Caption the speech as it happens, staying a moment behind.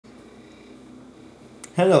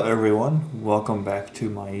Hello everyone, welcome back to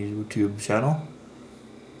my YouTube channel.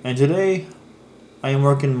 And today I am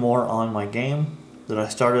working more on my game that I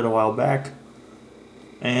started a while back.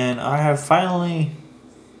 And I have finally,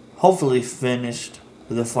 hopefully finished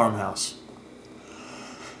the farmhouse.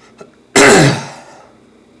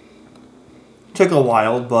 Took a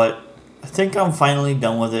while, but I think I'm finally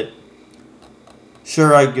done with it.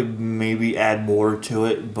 Sure, I could maybe add more to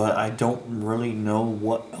it, but I don't really know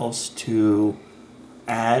what else to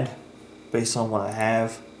add based on what I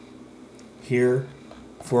have here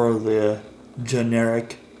for the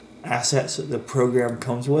generic assets that the program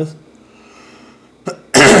comes with.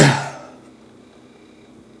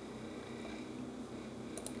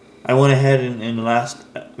 I went ahead and in the last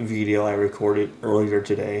video I recorded earlier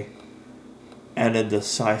today added the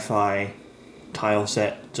sci-fi tile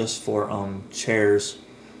set just for chairs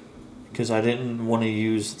because I didn't want to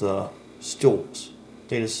use the stools.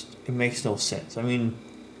 It makes no sense. I mean,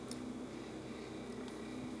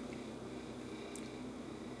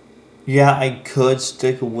 yeah, I could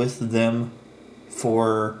stick with them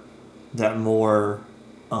for that more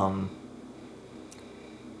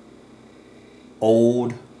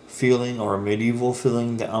old feeling or medieval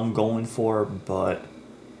feeling that I'm going for, but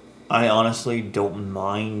I honestly don't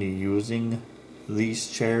mind using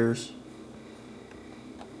these chairs.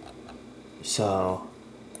 So,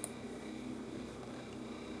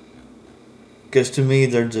 because to me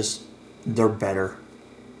they're better.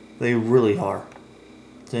 They really are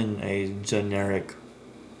than a generic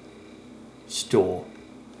stool.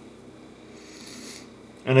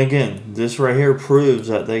 And again, this right here proves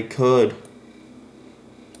that they could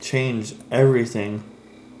change everything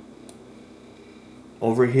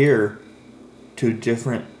over here to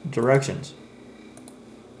different directions.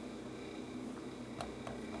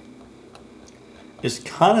 It's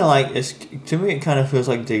kind of like, to me it kind of feels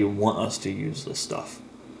like they want us to use this stuff.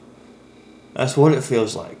 That's what it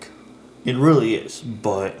feels like. It really is,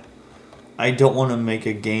 but I don't want to make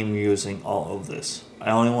a game using all of this.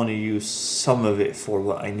 I only want to use some of it for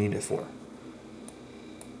what I need it for.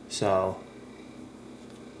 So,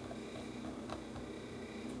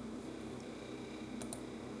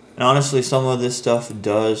 and honestly, some of this stuff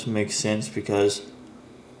does make sense because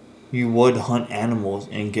you would hunt animals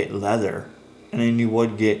and get leather, and then you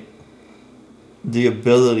would get the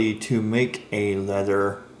ability to make a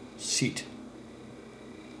leather seat.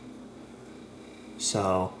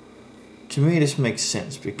 So, to me, this makes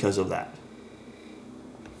sense because of that.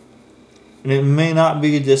 And it may not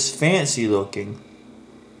be this fancy looking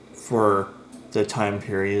for the time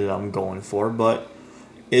period that I'm going for, but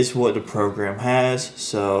it's what the program has,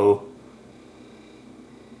 so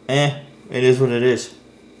it is what it is.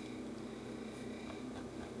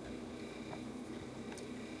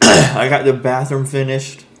 I got the bathroom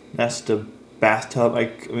finished. That's the bathtub.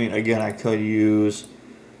 I mean, again, I could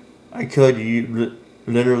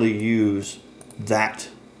literally use that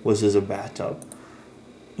was as a bathtub.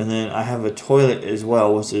 And then I have a toilet as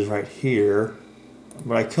well, which is right here.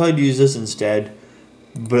 But I could use this instead,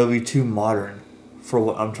 but it'll be too modern for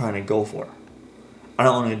what I'm trying to go for. I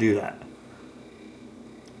don't want to do that.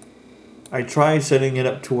 I tried setting it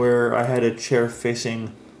up to where I had a chair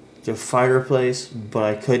facing the fireplace, but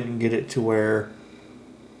I couldn't get it to where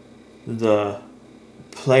the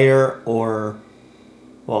player the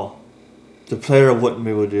player wouldn't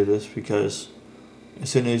be able to do this because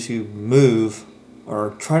as soon as you move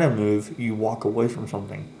or try to move, you walk away from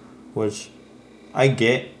something, which I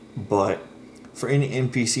get, but for any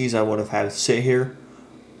NPCs I would have had sit here,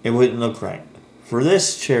 it wouldn't look right. For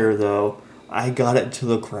this chair, though, I got it to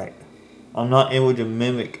look right. I'm not able to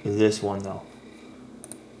mimic this one, though.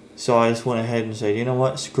 So I just went ahead and said, you know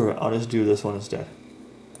what, screw it, I'll just do this one instead.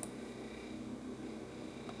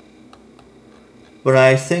 But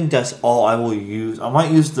I think that's all I will use. I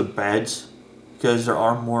might use the beds, because there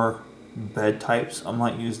are more bed types. I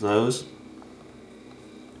might use those.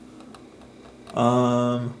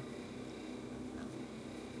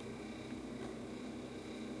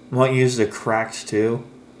 Might use the cracks too.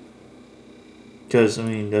 Because, I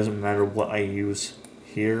mean, it doesn't matter what I use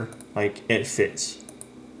here. Like, it fits.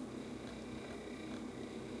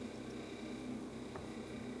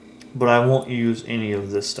 But I won't use any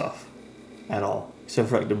of this stuff at all. Except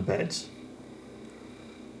for, like, the beds.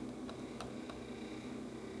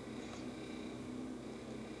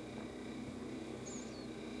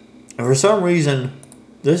 And for some reason,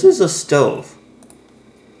 this is a stove.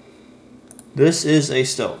 This is a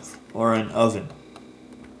stove. Or an oven.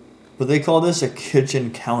 But they call this a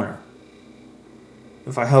kitchen counter.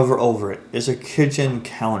 If I hover over it, it's a kitchen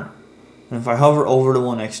counter. And if I hover over the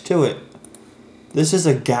one next to it, this is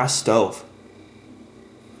a gas stove.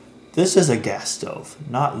 This is a gas stove,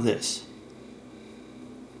 not this.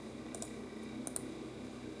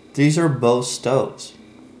 These are both stoves.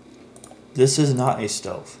 This is not a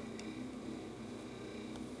stove.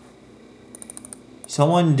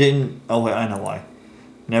 Someone didn't... Oh wait, I know why.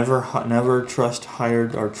 Never trust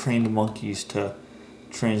hired or trained monkeys to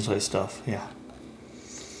translate stuff. Yeah.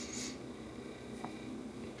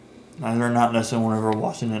 I learned that lesson whenever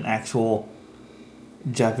watching an actual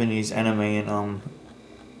Japanese anime and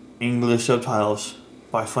English subtitles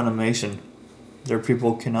by Funimation. Their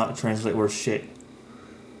people cannot translate worth shit.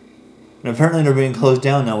 And apparently they're being closed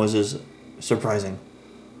down now, which is surprising.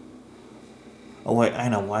 Oh wait, I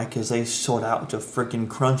know why, because they sold out to freaking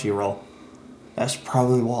Crunchyroll. That's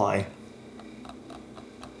probably why.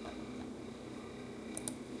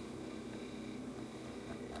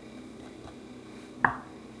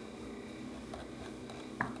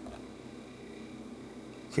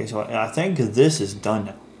 Okay, so I think this is done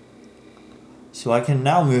now. So I can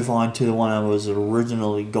now move on to the one I was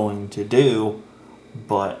originally going to do,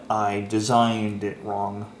 but I designed it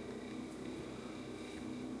wrong.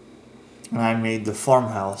 And I made the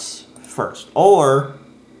farmhouse first. Or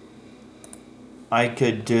I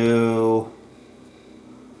could do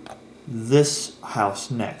this house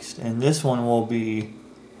next. And this one will be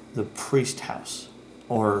the priest house.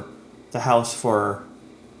 Or the house for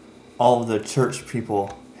all of the church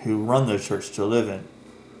people who run the church to live in.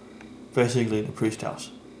 Basically the priest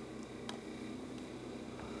house.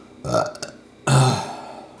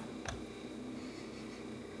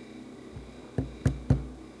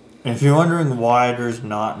 If you're wondering why there's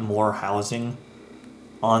not more housing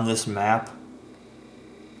on this map,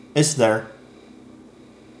 it's there.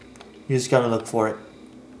 You just gotta look for it.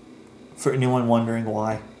 For anyone wondering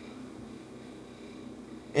why.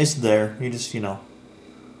 It's there. You just,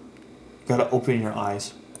 gotta open your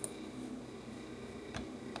eyes.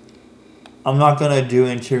 I'm not gonna do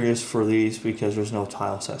interiors for these because there's no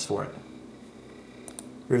tile sets for it.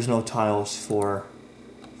 There's no tiles for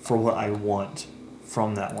what I want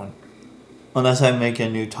from that one. Unless I make a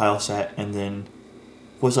new tile set and then,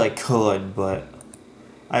 which I could, but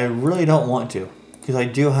I really don't want to. Because I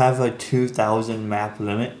do have a 2,000 map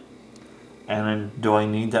limit. And do I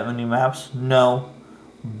need that many maps? No.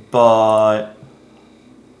 But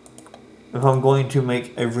if I'm going to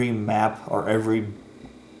make every map or every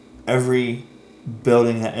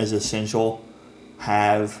building that is essential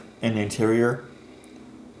have an interior,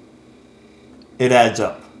 it adds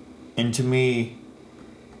up. And to me,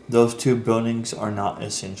 those two buildings are not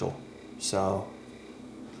essential. So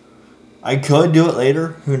I could do it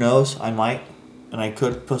later. Who knows? I might. And I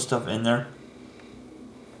could put stuff in there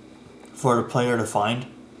for the player to find.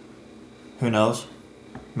 Who knows?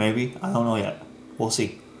 Maybe. I don't know yet. We'll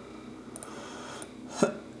see.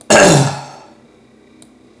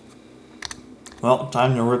 Well,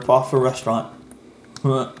 time to rip off a restaurant.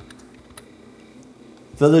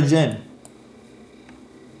 Village Inn.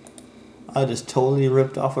 I just totally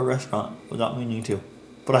ripped off a restaurant without meaning to.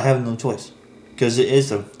 But I have no choice. Because it is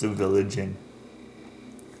the Village Inn.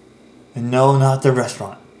 And no, not the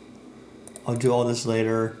restaurant. I'll do all this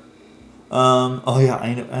later. Oh yeah,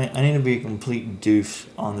 I need to be a complete doof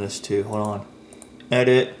on this too. Hold on.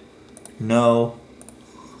 Edit. No.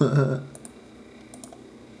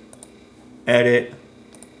 Edit.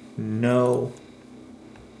 No.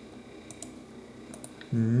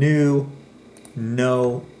 New.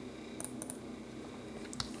 No.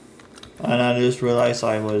 And I just realized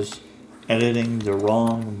I was editing the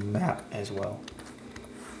wrong map as well.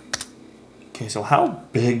 Okay, so how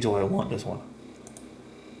big do I want this one?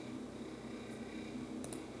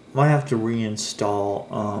 Might have to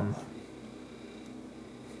reinstall,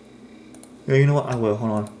 yeah, you know what? I will.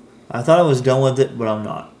 Hold on. I thought I was done with it, but I'm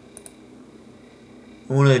not.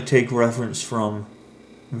 I want to take reference from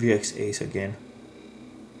VX Ace again.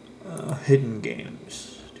 Hidden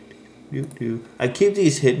games. I keep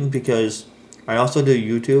these hidden because I also do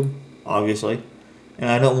YouTube, obviously, and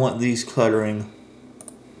I don't want these cluttering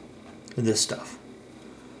this stuff.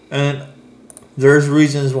 And there's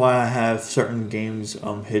reasons why I have certain games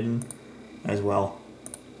hidden as well,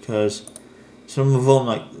 because some of them,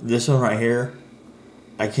 like this one right here,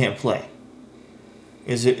 I can't play.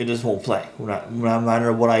 It just won't play. No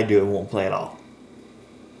matter what I do, it won't play at all.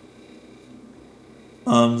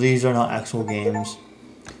 These are not actual games.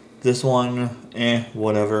 This one,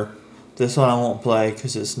 whatever. This one I won't play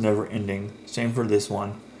because it's never ending. Same for this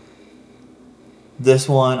one. This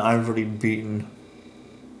one I've already beaten,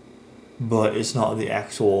 but it's not the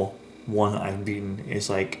actual one I've beaten. It's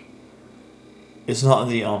not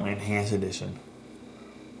the enhanced edition.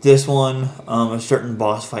 This one, a certain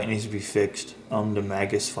boss fight needs to be fixed. The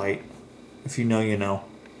Magus fight. If you know, you know.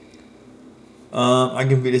 I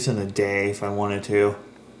can beat this in a day if I wanted to,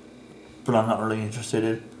 but I'm not really interested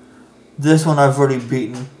in. This one I've already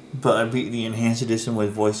beaten, but I beat the enhanced edition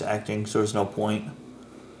with voice acting, so there's no point.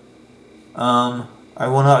 I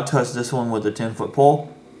will not touch this one with a 10-foot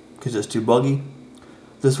pole because it's too buggy.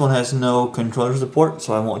 This one has no controller support,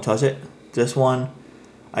 so I won't touch it. This one,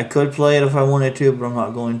 I could play it if I wanted to, but I'm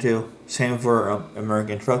not going to. Same for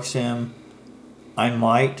American Truck Sim. I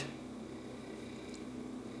might.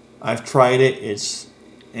 I've tried it. It's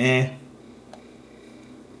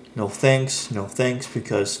No thanks, no thanks,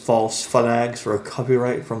 because false flags for a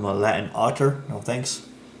copyright from a Latin author. No thanks.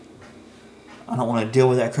 I don't want to deal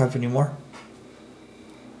with that crap anymore.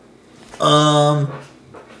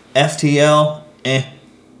 FTL,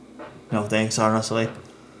 no thanks, honestly.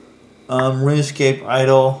 RuneScape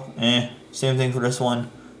Idol, same thing for this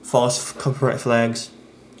one. False copyright flags.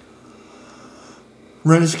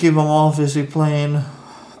 RuneScape, I'm obviously playing.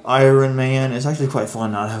 Iron Man, it's actually quite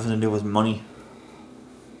fun not having to do with money.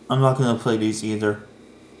 I'm not gonna play these either,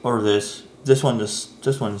 or this. This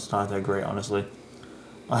one's not that great, honestly.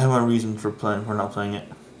 I have my reason for not playing it.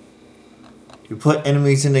 You put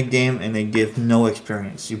enemies in the game and they give no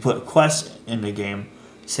experience. You put quests in the game,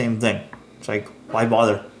 same thing. It's like, why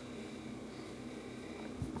bother?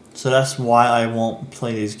 So that's why I won't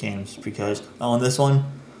play these games, because on this one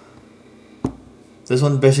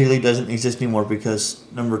basically doesn't exist anymore because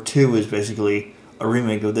number 2 is basically a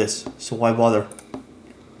remake of this. So why bother?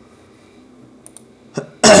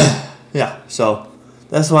 Yeah, so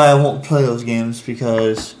that's why I won't play those games,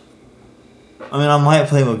 because I mean, I might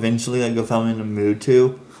play them eventually, like if I'm in the mood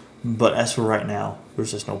to, but as for right now,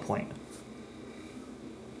 there's just no point.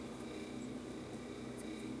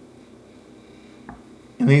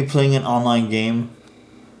 And me playing an online game,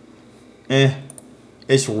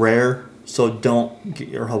 it's rare, so don't get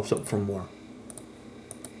your hopes up for more.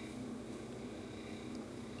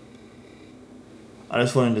 I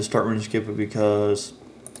just wanted to start RuneScape because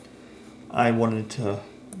I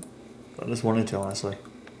just wanted to, honestly.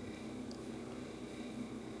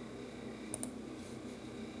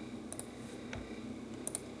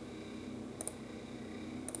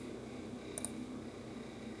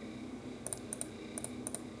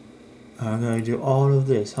 I'm gonna do all of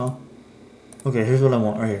this, huh? Okay, here's what I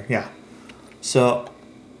want right here. Yeah. So,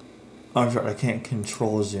 I'm sorry, I can't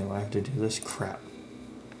control zoom. I have to do this crap.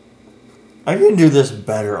 I can do this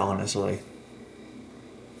better, honestly.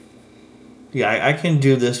 Yeah, I can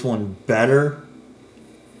do this one better,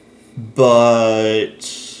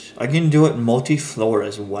 but I can do it multi-floor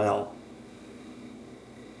as well.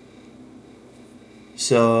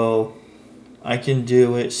 So, I can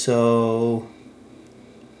do it so...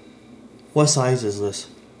 What size is this?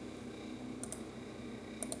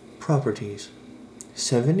 Properties.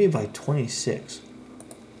 70 by 26.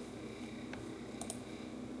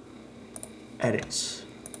 Edits.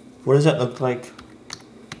 What does that look like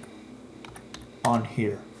on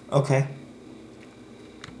here? Okay.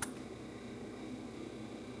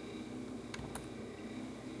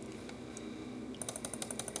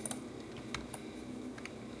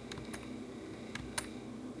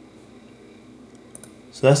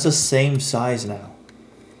 So that's the same size now.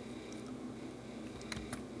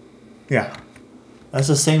 Yeah. That's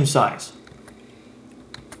the same size.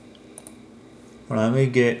 Well, let me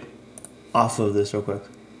get off of this real quick.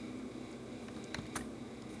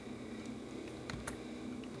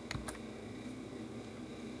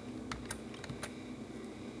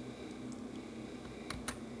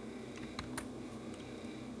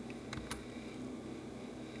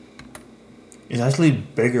 It's actually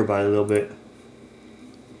bigger by a little bit.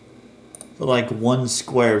 But like 1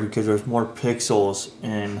 square, because there's more pixels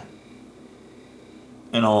in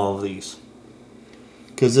all of these.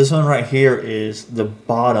 Because this one right here is the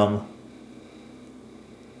bottom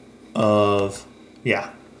of, yeah.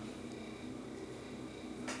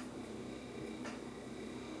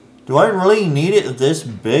 Do I really need it this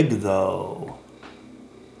big though?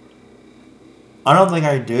 I don't think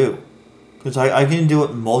I do. Because I can do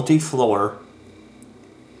it multi-floor.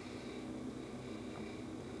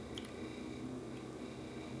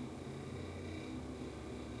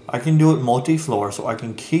 I can do it multi-floor, so I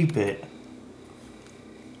can keep it.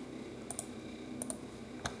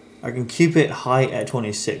 I can keep it high at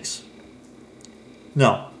 26.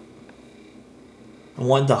 No. I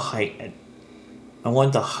want the height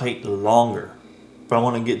longer, but I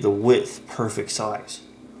want to get the width perfect size.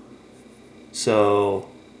 So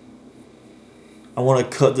I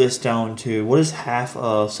want to cut this down to, what is half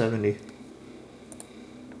of 70?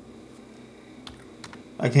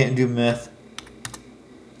 I can't do math.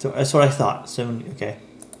 So that's what I thought. 70, okay.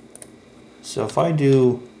 So if I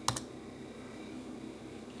do,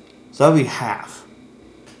 so that'll be half.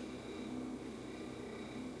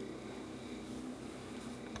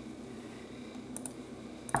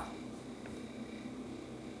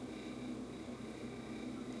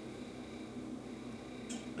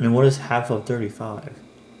 And what is half of 35?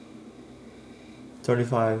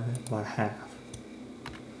 35 by half.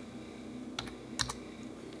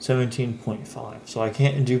 17.5. So I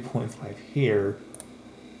can't do 0.5 here.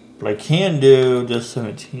 But I can do just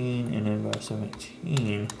 17 and then by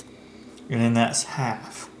 17. And then that's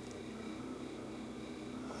half.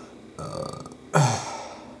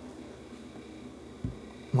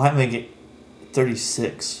 Might make it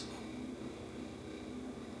 36.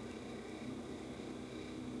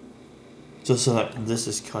 Just so that this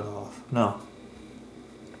is cut off. No.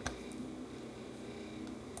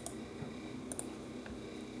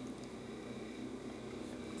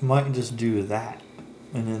 Might just do that.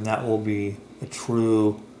 And then that will be a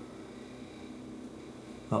true...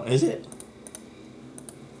 Oh, is it?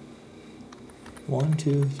 1,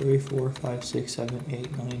 2, 3, 4, 5, 6, 7,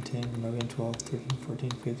 8, 9, 10, 11, 12, 13,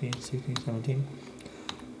 14, 15, 16, 17.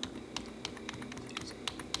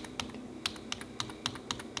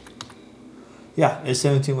 Yeah, it's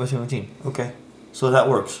 17 by 17. Okay. So that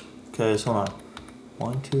works. Because, hold on.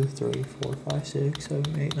 1, 2, 3, 4, 5, 6,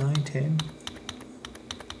 7, 8, 9, 10.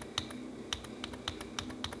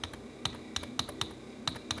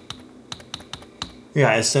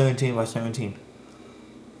 Yeah, it's 17 by 17.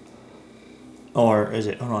 Or is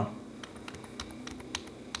it? Hold on.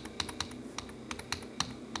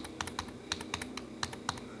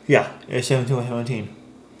 Yeah, it's 17 by 17.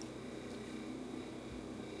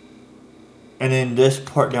 And then this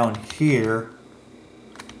part down here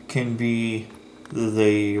can be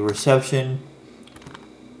the reception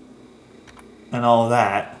and all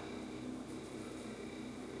that.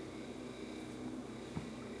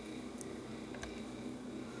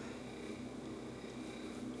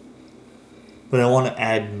 But I want to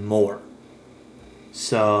add more.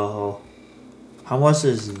 So, how much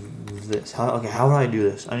is this? How would I do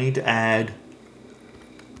this? I need to add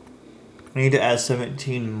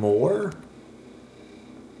 17 more.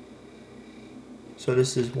 So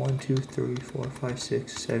this is 1, 2, 3, 4, 5,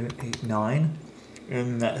 6, 7, 8, 9.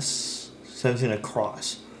 And that's 17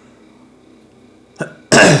 across.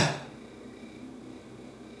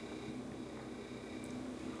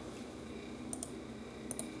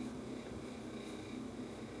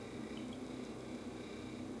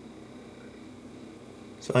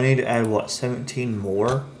 So I need to add, what, 17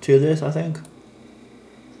 more to this, I think?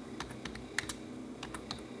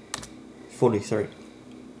 43.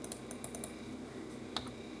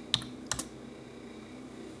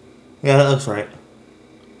 Yeah, that looks right.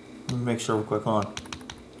 Let me make sure real quick. Hold on.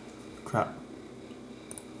 Crap.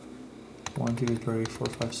 1, 2, 3, 4,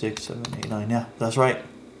 5, 6, 7, 8, 9. Yeah, that's right.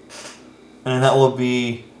 And that will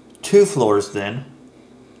be 2 floors then.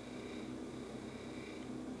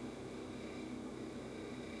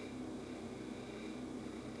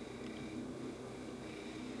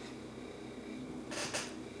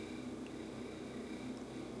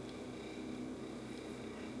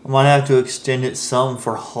 I might have to extend it some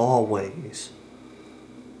for hallways.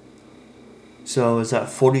 So is that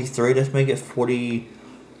 43? Let's make it 40.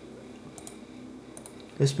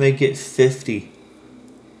 Let's make it 50.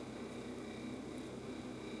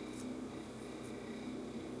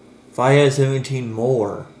 If I had 17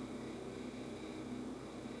 more,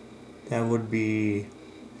 that would be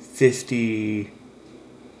 50.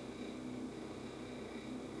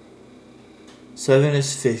 7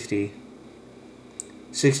 is 50.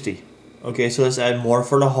 60. Okay, so let's add more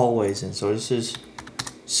for the hallways then. So this is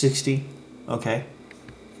 60. Okay.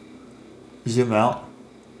 Zoom out.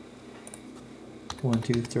 1,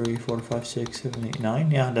 2, 3, 4, 5, 6, 7, 8,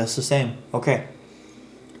 9. Yeah, that's the same. Okay.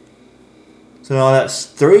 So now that's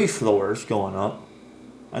 3 floors going up.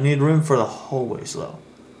 I need room for the hallways though.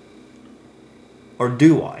 Or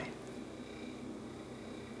do I?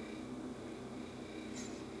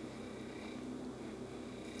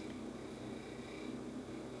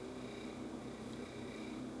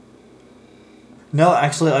 No,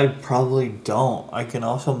 actually, I probably don't. I can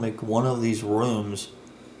also make one of these rooms.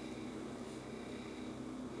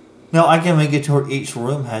 No, I can make it to where each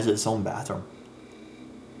room has its own bathroom.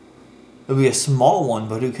 It'll be a small one,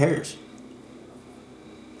 but who cares?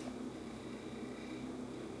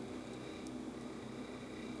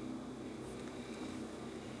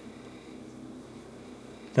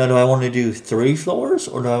 Now, do I want to do 3 floors,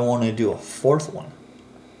 or do I want to do a 4th one?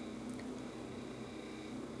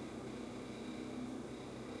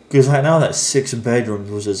 Because right now that's 6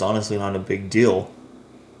 bedrooms, which is honestly not a big deal.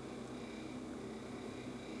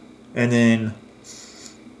 And then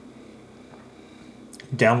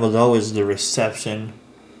down below is the reception.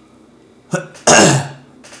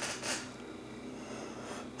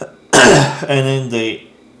 And then the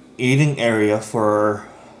eating area for...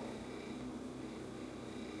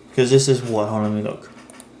 Because this is what? Hold on, let me look.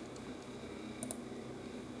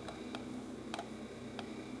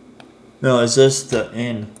 No, it's just the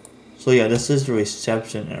inn. So yeah, this is the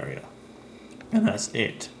reception area. And that's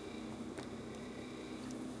it.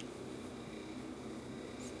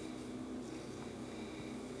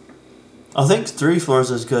 I think 3 floors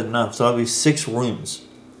is good enough, so that'll be 6 rooms.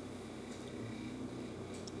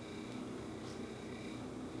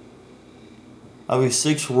 That'll be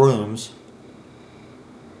 6 rooms.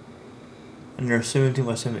 And they're 17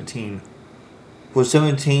 by 17. Well,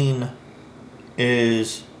 17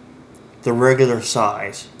 is the regular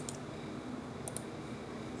size.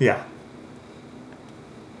 Yeah.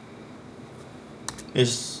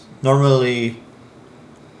 It's normally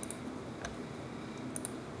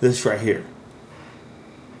this right here.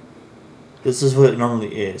 This is what it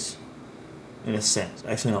normally is, in a sense.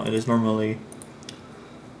 Actually, no, it is normally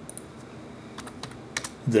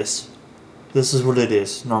this. This is what it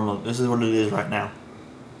is normally. This is what it is right now.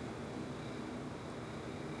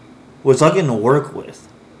 Which I can work with.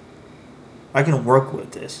 I can work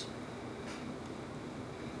with this.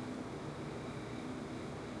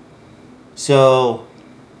 So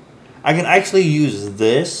I can actually use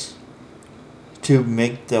this to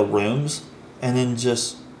make the rooms and then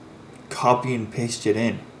just copy and paste it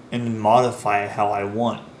in and then modify it how I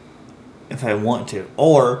want if I want to.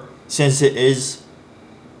 Or since it is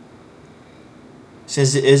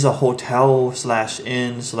a hotel slash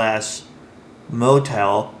inn slash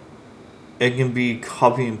motel, it can be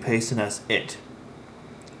copy and paste and that's it.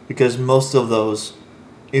 Because most of those,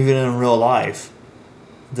 even in real life,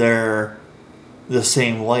 they're the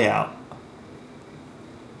same layout.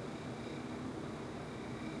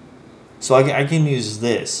 So I can use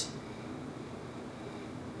this.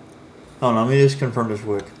 Hold on, let me just confirm this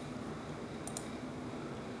quick.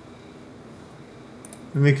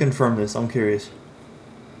 Let me confirm this, I'm curious.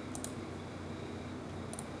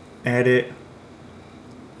 Edit.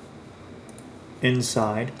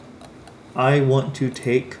 Inside. I want to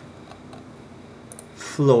take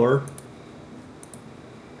floor.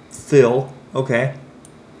 Phil. Okay.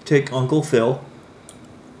 Take Uncle Phil.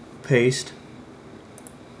 Paste.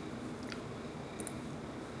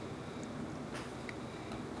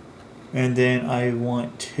 And then I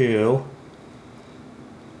want to...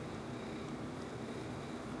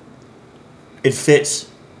 It fits.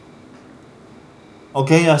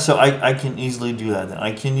 Okay, yeah, so I can easily do that then.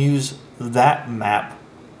 I can use that map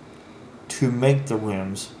to make the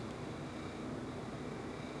rooms.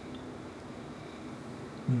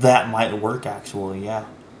 That might work actually, yeah.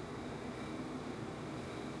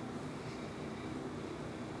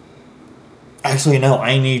 Actually, no,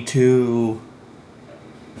 I need to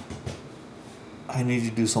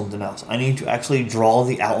do something else. I need to actually draw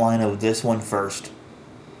the outline of this one first.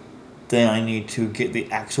 Then I need to get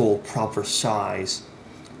the actual proper size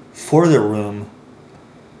for the room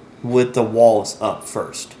with the walls up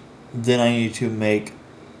first. Then I need to make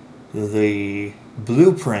the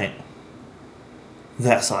blueprint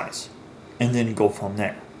that size and then go from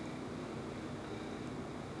there.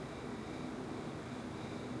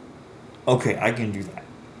 Okay, I can do that.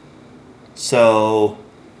 So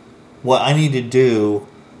what I need to do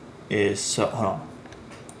is, hold on.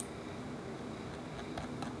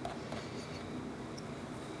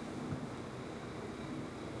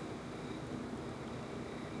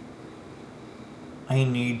 I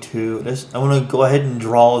need to, I want to go ahead and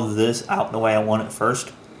draw this out the way I want it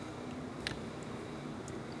first.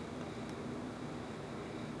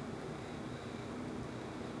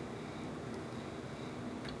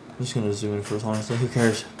 I'm just going to zoom in first, honestly, who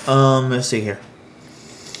cares? Let's see here.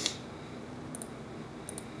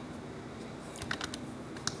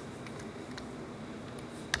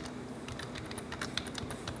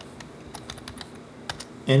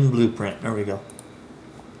 In blueprint, there we go.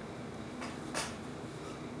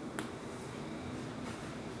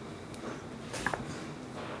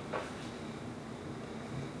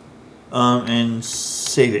 And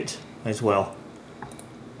save it as well.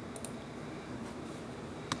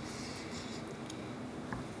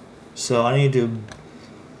 So I need to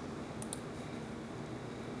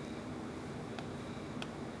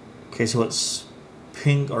so it's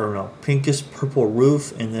pink, or no, pinkish purple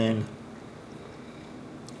roof and then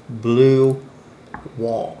blue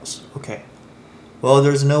walls. Okay. Well,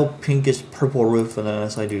 there's no pinkish purple roof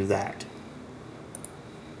unless I do that.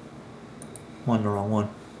 The wrong one.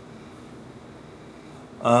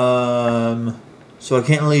 So I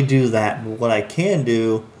can't really do that. But what I can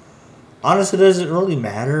do, honestly, does it really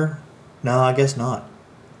matter? No, I guess not.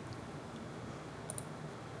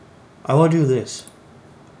 I will do this.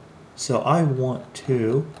 So I want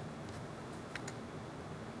to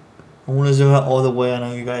zoom out all the way. I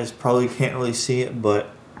know you guys probably can't really see it, but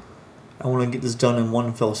I want to get this done in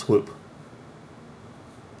one fell swoop.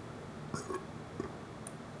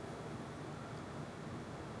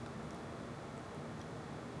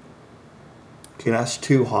 Okay, that's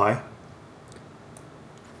too high.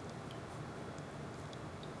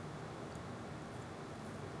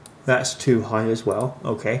 That's too high as well.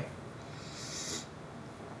 Okay.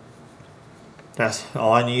 That's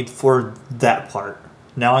all I need for that part.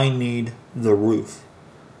 Now I need the roof.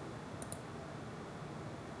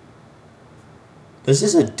 Is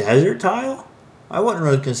this a desert tile? I wouldn't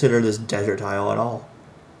really consider this desert tile at all.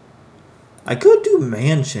 I could do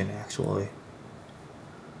mansion, actually.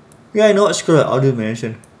 Yeah, I know what, screw it, I'll do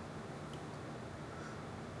mansion.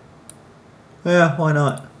 Yeah, why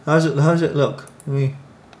not? How's it look? Yeah,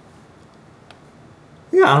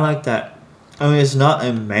 I like that. I mean, it's not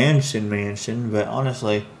a mansion, but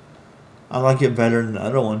honestly, I like it better than the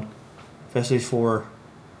other one. Especially for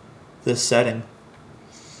this setting.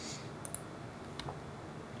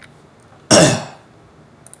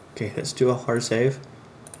 Okay, let's do a hard save.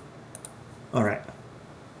 Alright.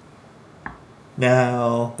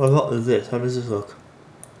 Now, what about this? How does this look?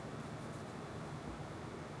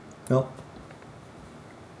 Nope.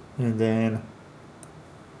 And then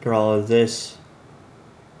draw this.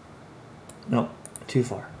 Nope, too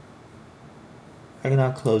far. I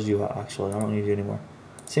cannot close you out, actually. I don't need you anymore.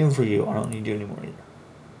 Same for you. I don't need you anymore either.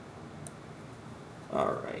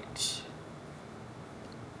 Alright.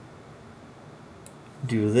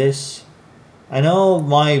 Do this. I know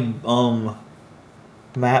my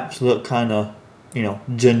maps look kind of,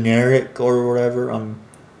 generic or whatever. I'm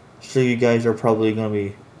sure you guys are probably going to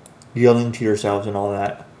be yelling to yourselves and all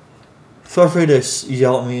that. Feel free to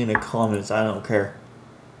yell at me in the comments. I don't care.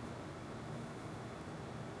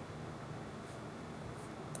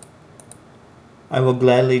 I will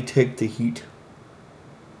gladly take the heat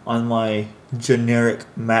on my generic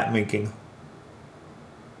map making.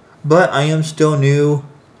 But I am still new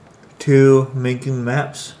to making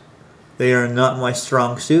maps. They are not my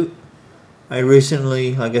strong suit. I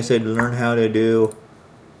recently, like I said, learned how to do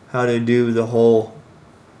the whole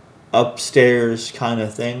upstairs kind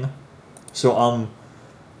of thing. So I'm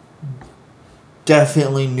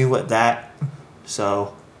definitely new at that.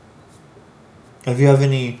 So if you have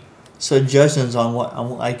any suggestions on what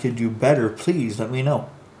I could do better, please let me know,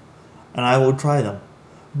 and I will try them.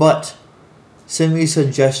 But send me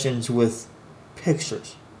suggestions with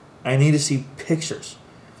pictures. I need to see pictures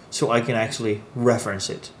so I can actually reference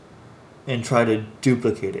it and try to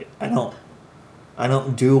duplicate it. I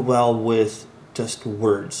don't do well with just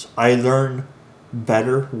words. I learn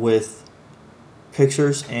better with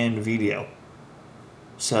pictures and video.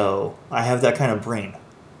 So I have that kind of brain.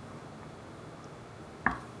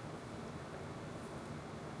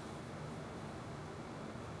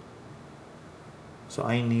 So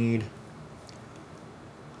I need...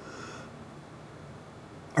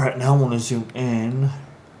 Alright, now I want to zoom in.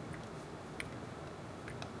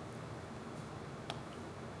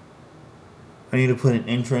 I need to put an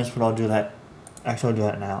entrance, but I'll do that. Actually, I'll do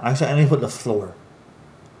that now. Actually, I need to put the floor.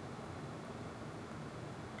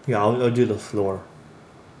 Yeah, I'll do the floor.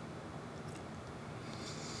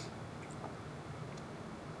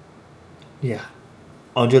 Yeah,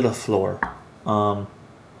 I'll do the floor. I'll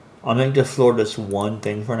make the floor just one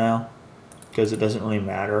thing for now, because it doesn't really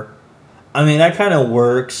matter. I mean, that kind of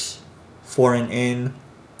works for an inn,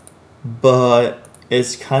 but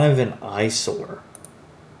it's kind of an eyesore.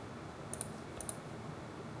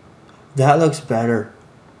 That looks better.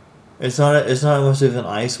 It's not much of an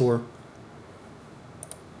eyesore.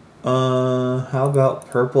 How about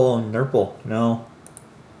purple and nurple? No.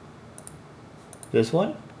 This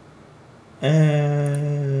one?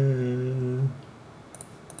 And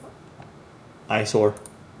eyesore.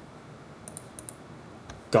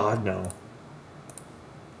 God, no.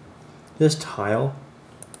 This tile?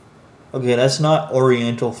 Okay, that's not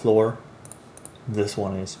oriental floor. This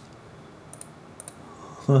one is.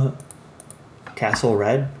 Castle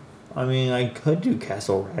red? I mean, I could do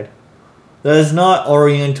castle red. That is not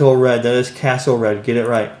oriental red. That is castle red. Get it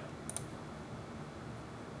right.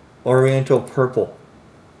 Oriental purple.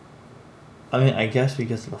 I mean, I guess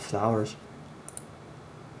because of the flowers.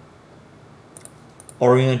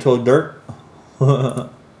 Oriental dirt.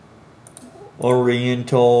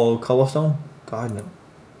 Oriental cobblestone. God no.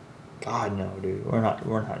 God no, dude. We're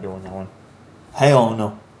not doing that one. Hell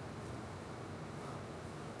no.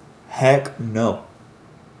 Heck no.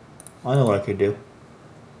 I know what I could do.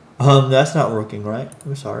 That's not working right.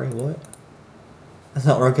 I'm sorry, what? That's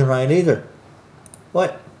not working right either.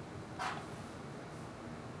 What?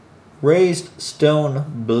 Raised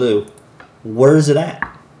stone blue. Where's it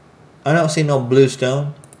at? I don't see no blue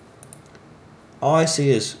stone. All I see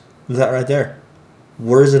is that right there.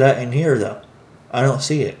 Where's it at in here though? I don't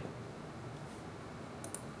see it.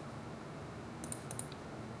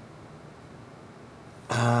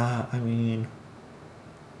 I mean...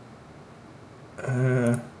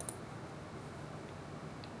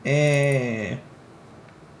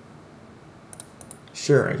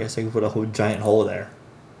 Sure, I guess I can put a whole giant hole there.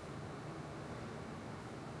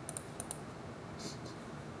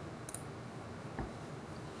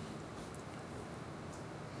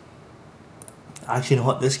 Actually, you know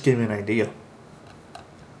what? This gives me an idea.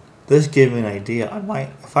 This gave me an idea. I might,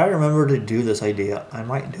 if I remember to do this idea, I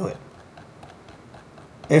might do it.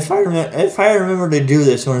 If I remember to do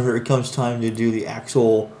this whenever it comes time to do the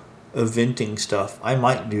actual eventing stuff, I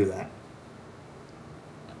might do that.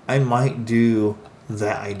 I might do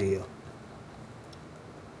that idea.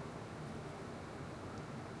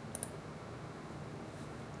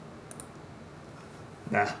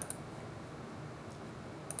 Nah.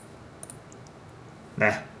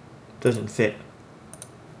 Doesn't fit.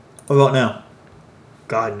 What about now?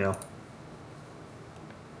 God, no.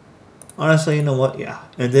 Honestly, you know what? Yeah.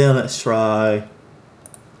 And then let's try...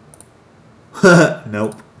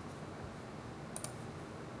 Nope.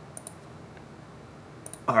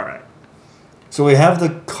 Alright. So we have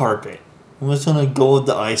the carpet. I'm just gonna go with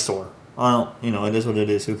the eyesore. I don't, you know, it is what it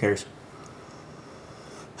is. Who cares?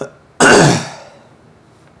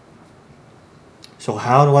 So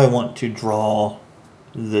how do I want to draw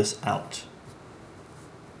this out?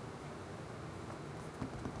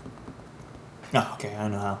 Oh, okay, I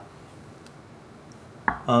know how.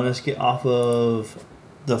 Let's get off of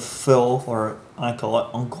the Phil, or I call it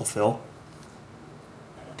Uncle Phil,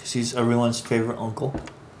 because he's everyone's favorite uncle.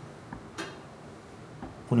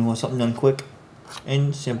 When you want something done quick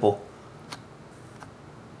and simple.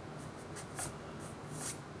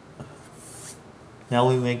 Now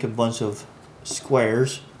we make a bunch of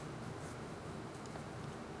squares,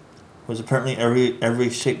 which apparently every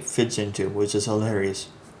shape fits into, which is hilarious.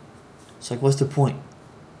 It's like, what's the point?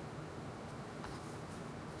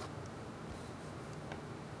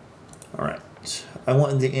 Alright, I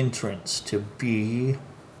want the entrance to be,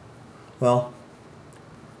 well,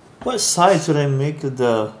 what side should I make of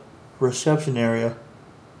the reception area?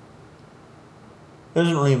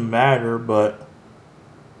 Doesn't really matter, but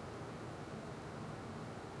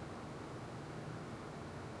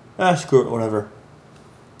screw it, whatever.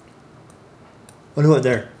 We'll do it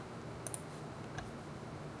there.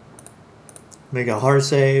 Make a hard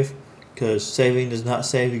save, because saving does not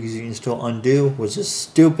save because you can still undo, which is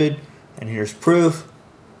stupid. And here's proof.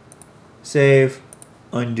 Save,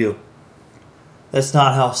 undo. That's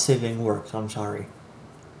not how saving works, I'm sorry.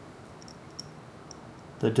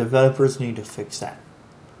 The developers need to fix that.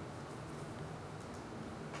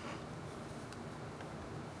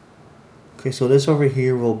 Okay, so this over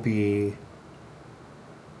here will be...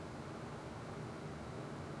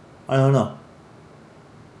 I don't know.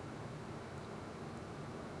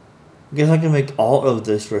 I guess I can make all of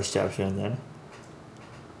this reception then.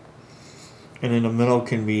 And in the middle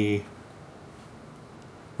can be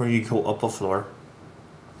where you go up a floor.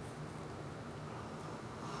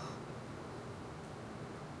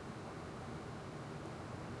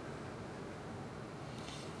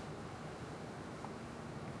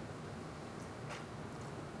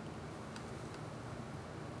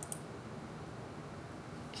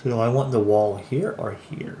 So do I want the wall here or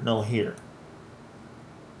here? No, here.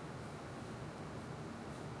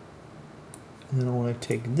 And then I want to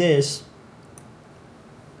take this,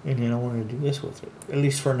 and then I want to do this with it. At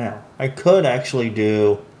least for now. I could actually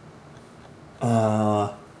do...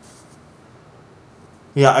 yeah,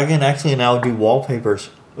 I can actually now do wallpapers.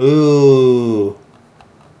 Ooh.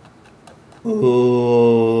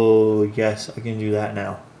 Ooh, yes, I can do that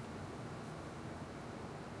now.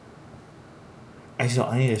 Actually,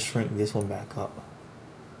 I need to shrink this one back up.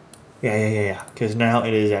 Yeah. Because now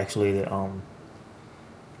it is actually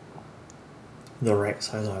the right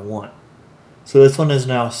size I want. So this one is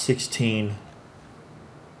now 16.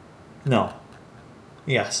 No.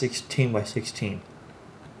 Yeah, 16 by 16.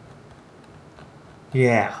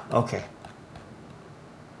 Yeah, okay.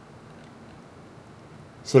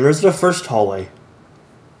 So there's the first hallway.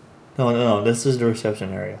 No, this is the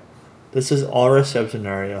reception area. This is our reception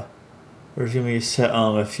area. There's going to be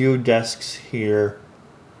a few desks here.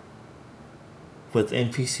 with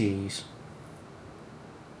NPCs.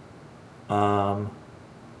 No,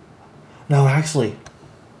 actually,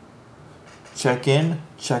 check in,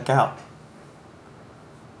 check out.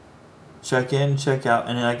 Check in, check out,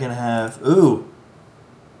 and then I can have, ooh,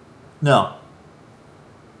 no.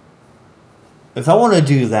 If I want to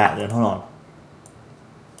do that, then hold on.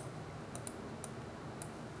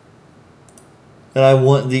 Then I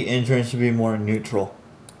want the entrance to be more neutral.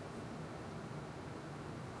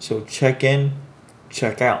 So check in,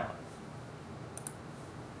 check out.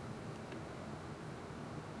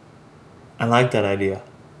 I like that idea.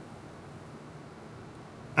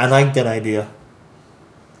 I like that idea.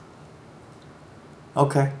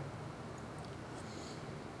 Okay.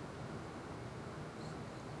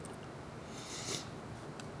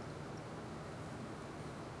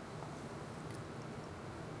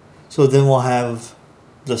 So then we'll have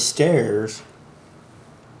the stairs.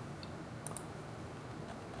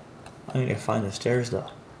 I need to find the stairs though.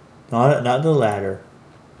 Not the ladder.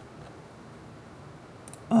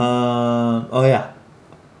 Oh yeah.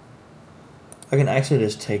 I can actually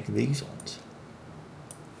just take these ones.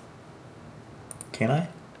 Can I?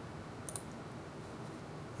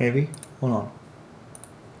 Maybe? Hold on.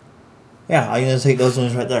 Yeah, I can just take those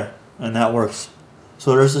ones right there. And that works.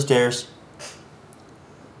 So there's the stairs.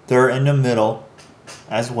 They're in the middle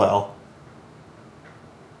as well.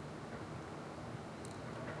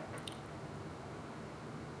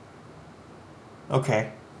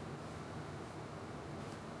 Okay.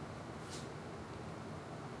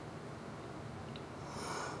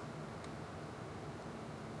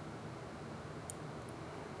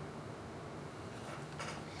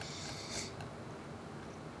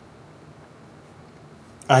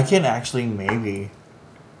 I can actually maybe...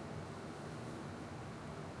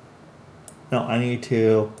 No, I need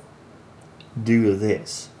to do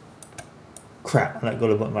this. Crap, I let go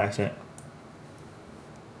of the button by accident.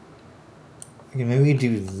 I can maybe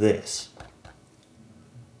do this.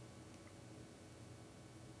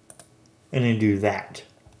 And then do that.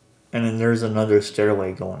 And then there's another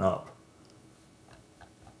stairway going up.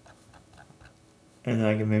 And then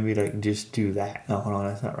I can maybe like just do that. No, hold on,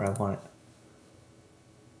 that's not where I want it.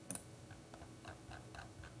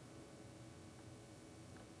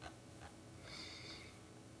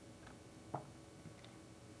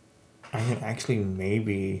 I can actually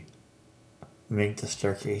maybe make the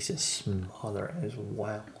staircases smaller as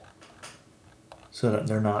well. So that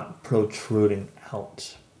they're not protruding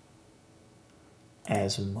out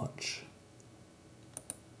as much.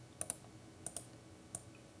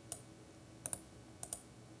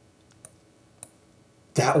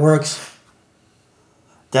 That works.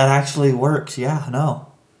 That actually works. Yeah, no.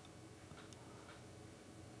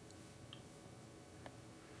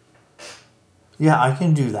 Yeah, I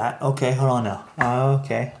can do that. Okay, hold on now.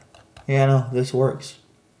 Okay. Yeah, no, this works.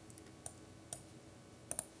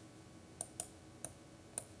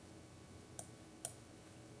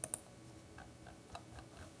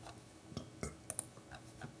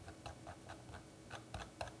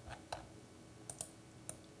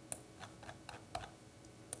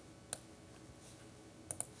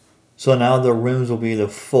 So now the rooms will be the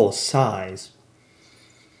full size.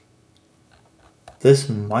 This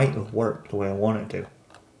might work the way I want it to.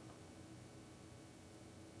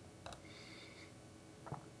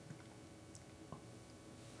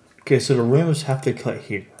 Okay, so the rooms have to cut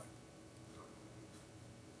here.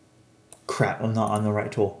 Crap, I'm not on the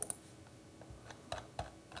right tool.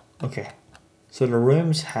 Okay, so the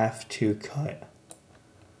rooms have to cut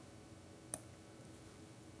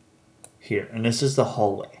here, and this is the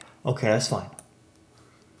hallway. Okay, that's fine.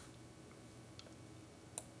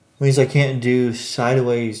 Means I can't do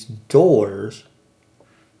sideways doors.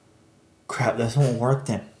 Crap, this won't work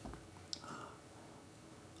then.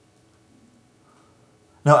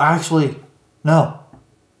 No, actually, no.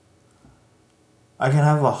 I can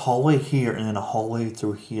have a hallway here and then a hallway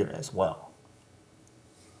through here as well.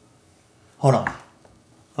 Hold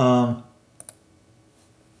on.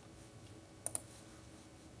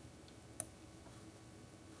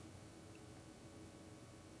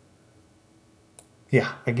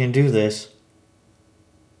 Yeah, I can do this.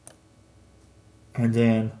 And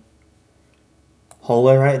then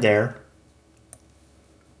hallway right there.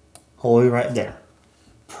 Hallway right there.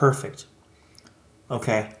 Perfect.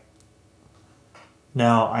 Okay.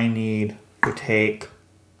 Now I need to take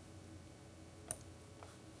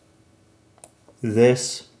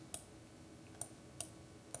this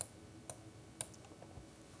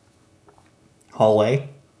hallway.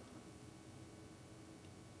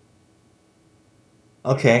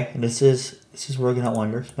 Okay, this is working out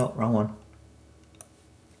wonders. No, wrong one.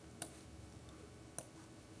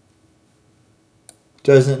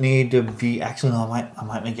 doesn't need to be. Actually, no, I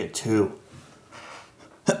might make it 2.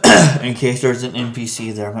 In case there's an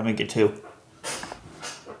NPC there, I might make it 2.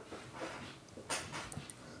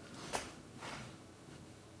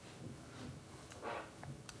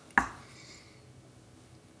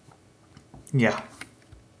 Yeah.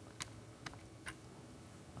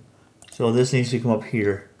 So this needs to come up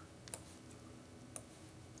here.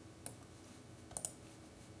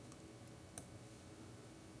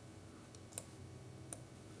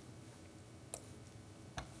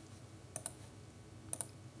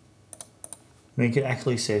 Make it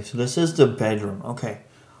actually safe. So this is the bedroom. Okay.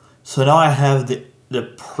 So now I have the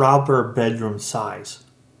proper bedroom size.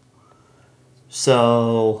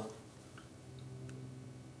 So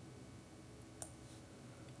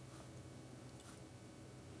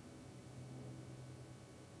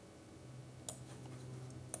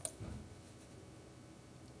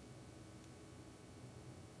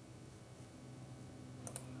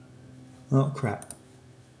oh crap.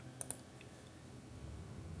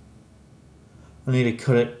 I need to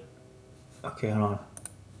cut it. Okay, hold on.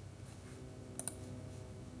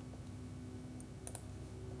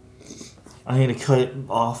 I need to cut it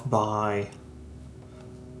off by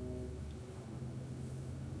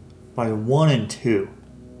 1 and 2.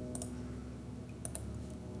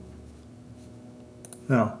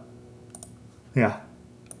 No. Yeah.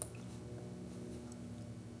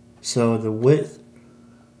 So the width,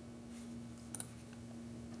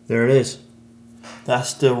 there it is.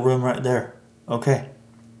 That's the room right there. Okay.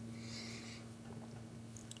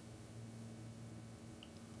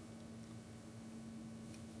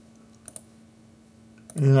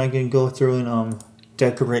 And then I can go through and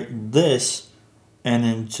decorate this and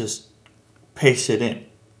then just paste it in.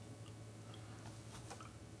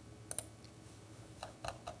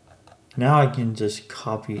 Now I can just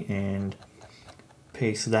copy and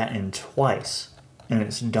paste that in twice and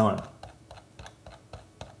it's done.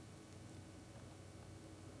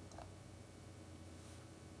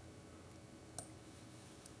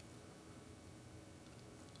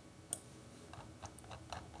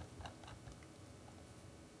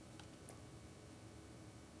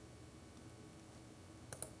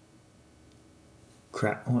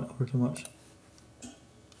 Crap, I went over too much.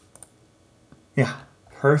 Yeah,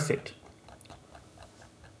 perfect.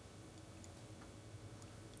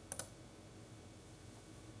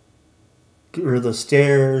 Get rid of the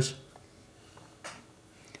stairs.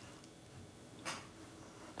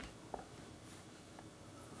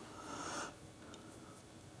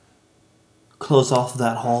 Close off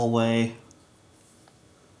that hallway.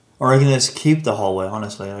 Or I can just keep the hallway,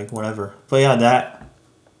 honestly, like whatever. But yeah, that.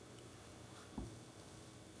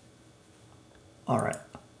 Alright.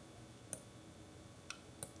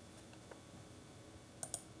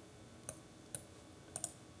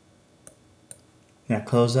 Yeah,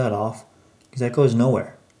 close that off. Because that goes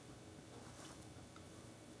nowhere.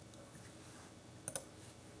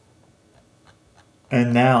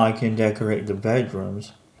 And now I can decorate the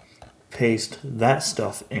bedrooms. Paste that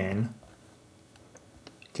stuff in.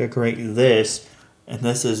 Decorate this. And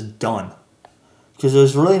this is done. Because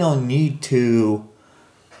there's really no need to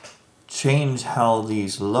change how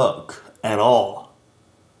these look at all.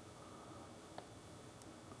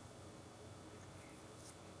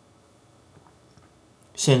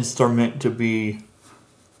 Since they're meant to be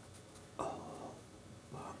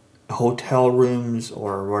hotel rooms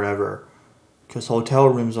or whatever. Because hotel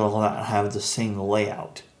rooms all that have the same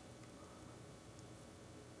layout.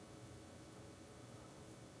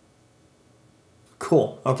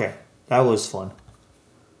 Cool. Okay. That was fun.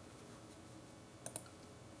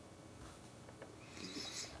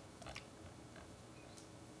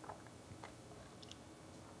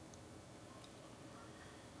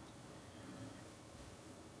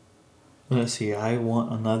 Let's see. I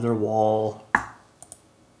want another wall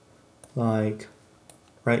like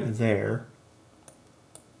right there.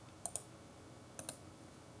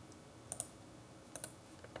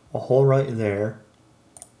 A hole right there.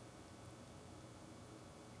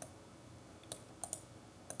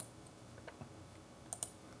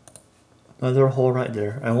 Another hole right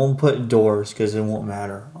there. I won't put doors because it won't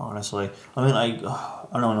matter, honestly. I mean,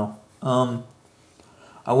 I don't know.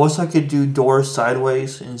 I wish I could do doors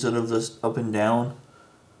sideways instead of this up and down.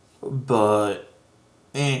 But,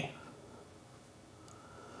 eh.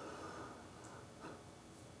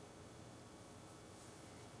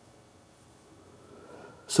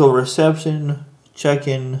 So reception,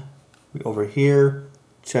 check-in over here,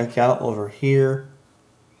 check out over here,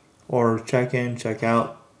 or check in, check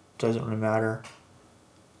out. Doesn't really matter.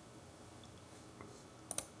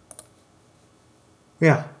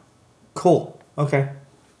 Yeah. Cool. Okay.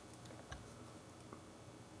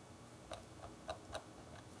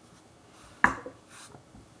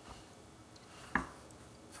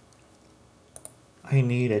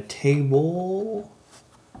 table.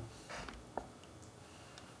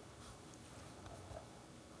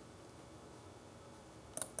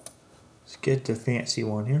 Let's get the fancy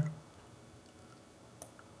one here.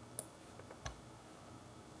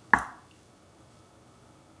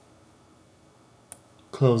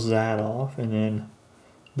 Close that off, and then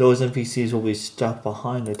those NPCs will be stuck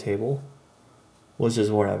behind the table, which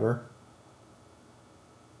is whatever.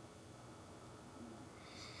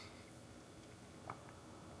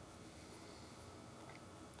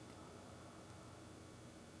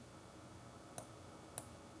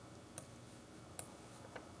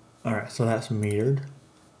 Alright, so that's metered.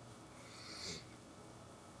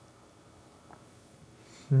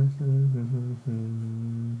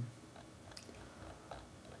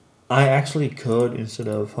 I actually could, instead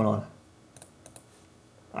of, hold on.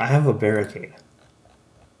 I have a barricade.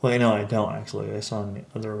 Wait, no, I don't actually. It's on the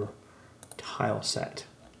other tile set.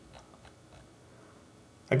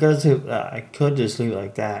 I could just leave it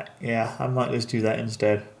like that. Yeah, I might just do that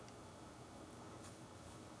instead.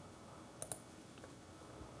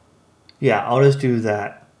 Yeah, I'll just do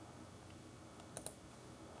that.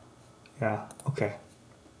 Yeah, okay.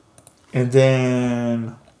 And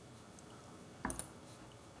then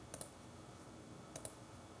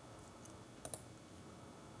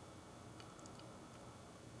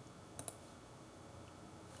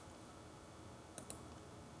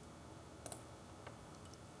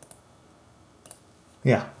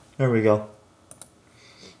yeah, there we go.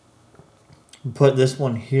 Put this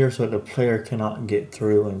one here so the player cannot get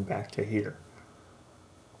through and back to here.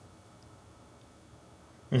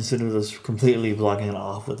 Instead of just completely blocking it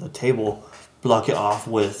off with a table, block it off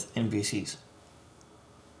with NPCs.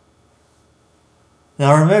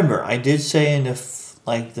 Now remember, I did say in the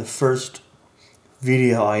first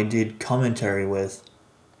video I did commentary with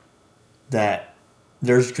that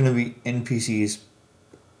there's going to be NPCs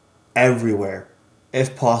everywhere,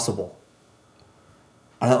 if possible.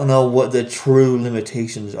 I don't know what the true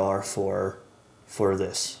limitations are for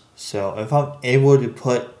this. So if I'm able to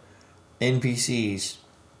put NPCs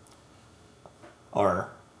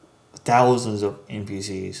or thousands of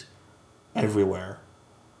NPCs everywhere,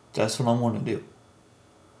 that's what I want to do.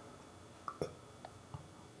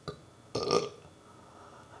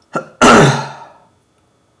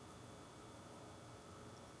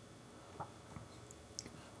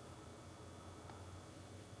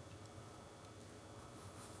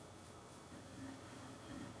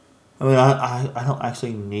 I mean, I don't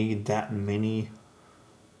actually need that many.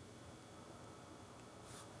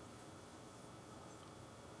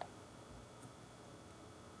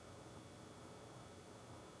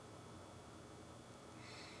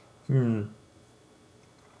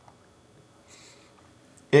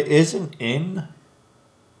 It is an inn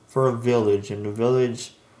for a village, and the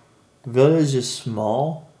village is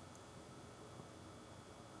small.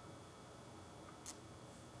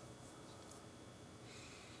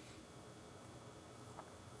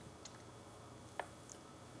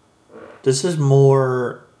 This is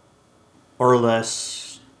more or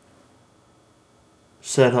less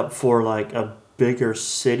set up for like a bigger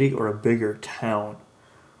city or a bigger town.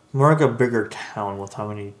 More like a bigger town with how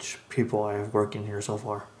many people I have working here so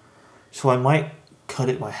far. So I might cut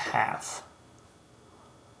it by half.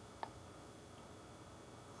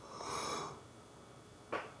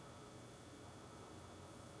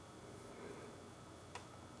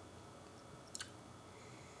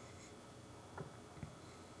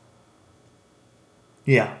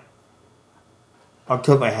 Yeah. I'll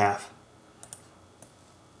cut by half.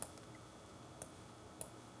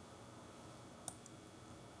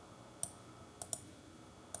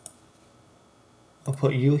 I'll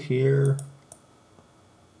put you here.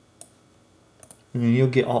 And then you'll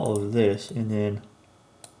get all of this. And then,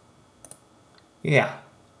 yeah.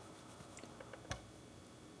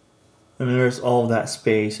 And then there's all that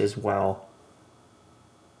space as well.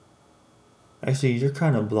 Actually, you're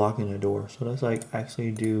kind of blocking the door. So let's like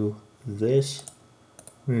actually do this.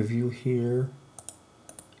 Move you here.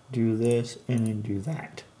 Do this. And then do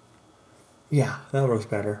that. Yeah, that works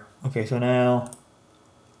better. Okay, so now...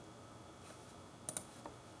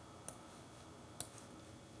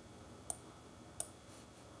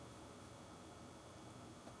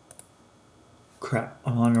 Crap,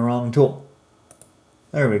 I'm on the wrong tool.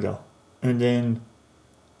 There we go. And then...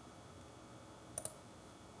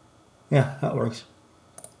 Yeah, that works.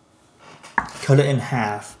 Cut it in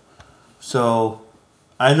half. So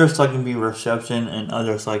either side can be reception and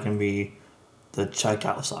other side can be the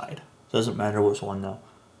checkout side. Doesn't matter which one though.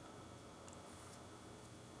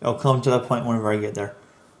 It'll come to that point whenever I get there.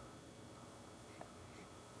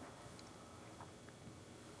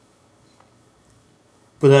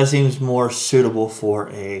 But that seems more suitable for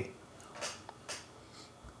a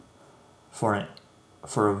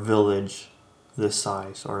village this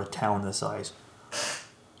size or a town this size,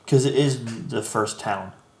 because it is the first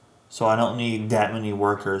town, so I don't need that many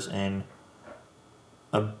workers in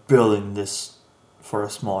a building this for a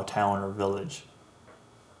small town or village.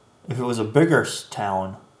 If it was a bigger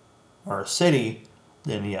town or a city,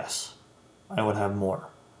 then yes, I would have more.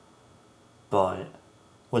 But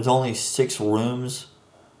with only 6 rooms,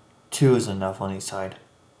 2 is enough on each side.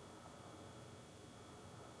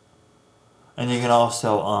 And you can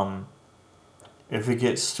also, if it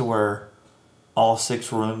gets to where all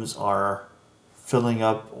 6 rooms are filling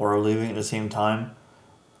up or leaving at the same time,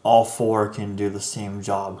 all 4 can do the same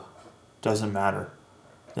job. Doesn't matter.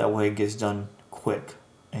 That way it gets done quick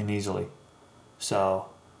and easily. So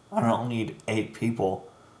I don't need 8 people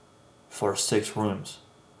for 6 rooms.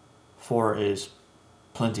 4 is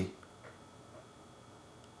plenty.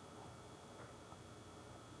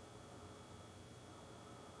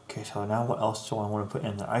 Okay, so now what else do I want to put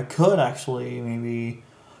in there? I could actually maybe...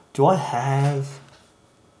 Do I have...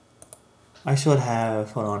 I should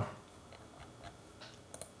have... Hold on.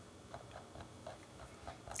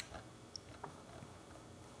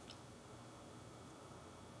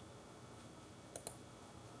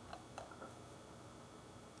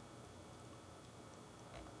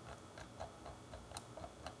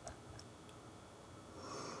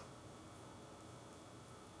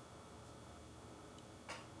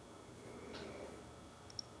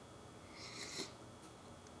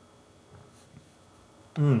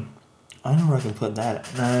 I know where I can put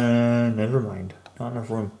that. Never mind. Not enough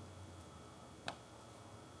room.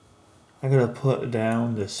 I gotta put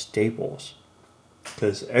down the staples.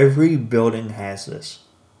 Because every building has this.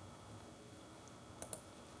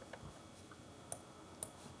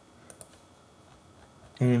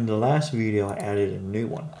 And in the last video, I added a new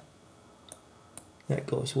one that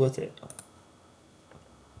goes with it.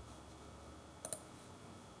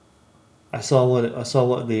 I saw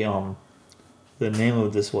what the name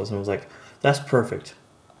of this was, and I was like, that's perfect.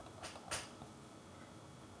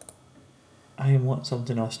 I want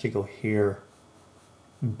something else to go here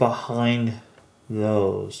behind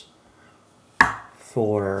those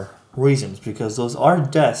for reasons, because those are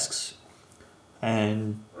desks,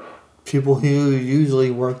 and people who usually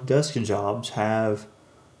work desk jobs have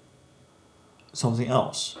something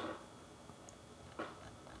else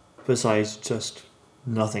besides just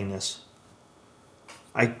nothingness.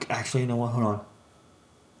 I actually, you know what, hold on.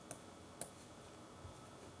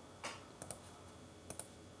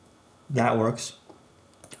 That works.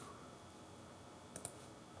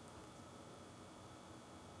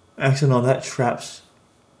 Actually, no, that traps.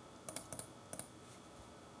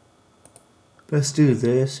 Let's do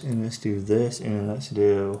this, and let's do this, and let's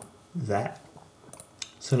do that.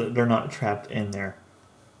 So that they're not trapped in there.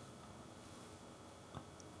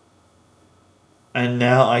 And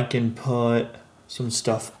now I can put some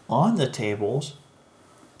stuff on the tables.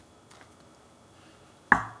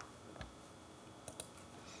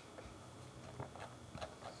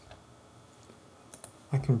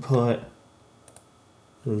 I can put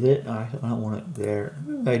this. I don't want it there.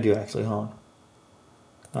 I do actually, hold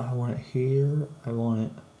on. I want it here. I want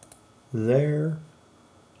it there.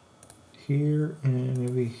 Here, and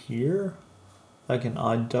maybe here. Like an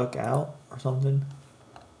odd duck out or something.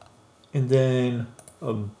 And then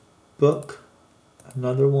a book.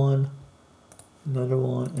 Another one. Another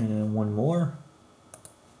one. And then one more.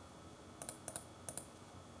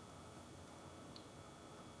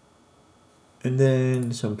 And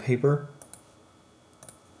then some paper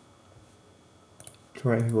to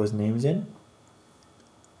write people's names in.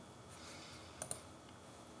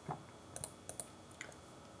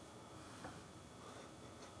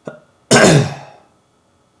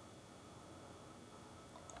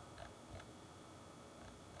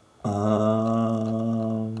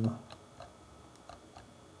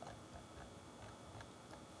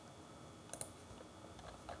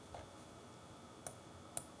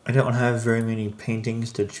 I don't have very many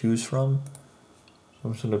paintings to choose from, so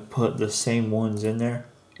I'm just going to put the same ones in there.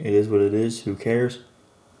 It is what it is, who cares?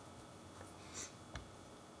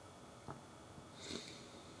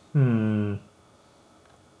 Oh,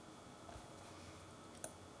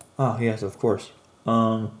 yes, of course.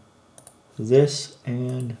 This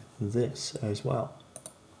and this as well.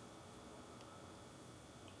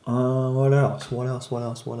 What else? What else? What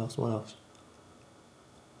else? What else? What else?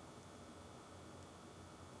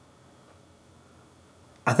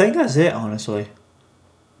 I think that's it, honestly.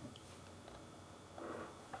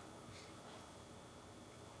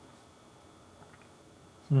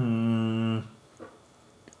 It's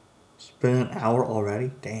been an hour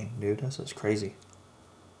already. does. That's crazy.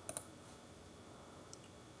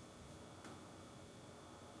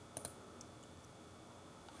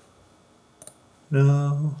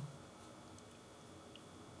 No.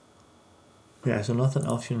 Yeah, so nothing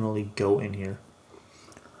else can really go in here.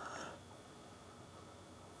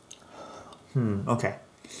 Okay.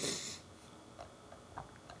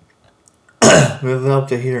 Moving up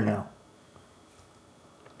to here now.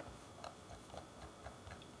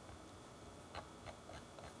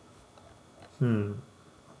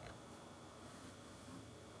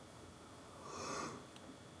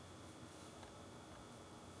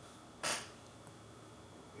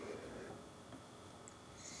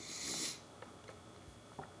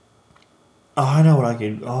 Oh, I know what I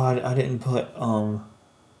could. Oh, I didn't put,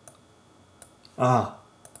 Ah.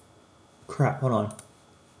 Crap, hold on.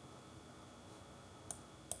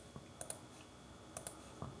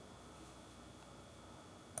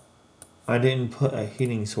 I didn't put a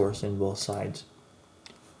heating source in both sides.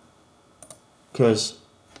 Because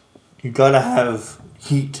you gotta have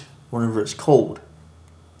heat whenever it's cold.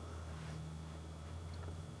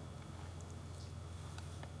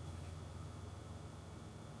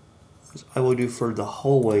 I will do for the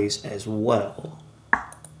hallways as well.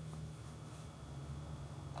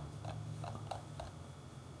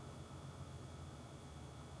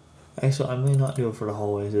 Actually, I may not do it for the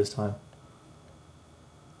hallways this time.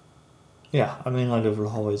 Yeah, I may not do it for the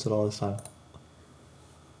hallways at all this time.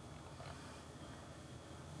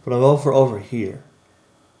 But I will for over here.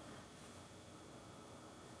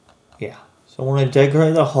 Yeah. So I want to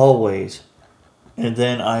decorate the hallways. And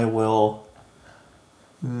then I will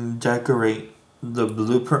decorate the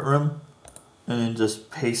blueprint room. And then just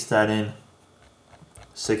paste that in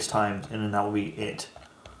 6 times. And then that will be it.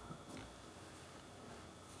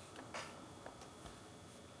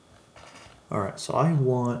 Alright, so I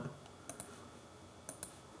want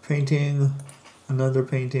painting, another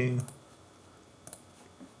painting.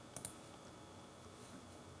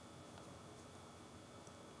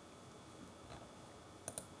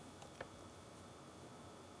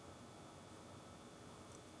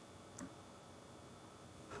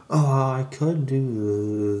 Oh, I could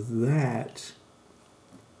do that.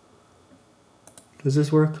 Does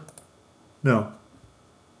this work? No.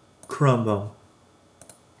 Crumbo.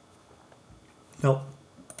 Nope.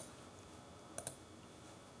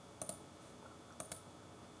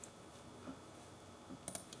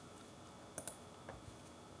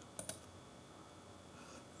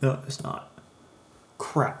 No, it's not.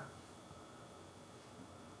 Crap.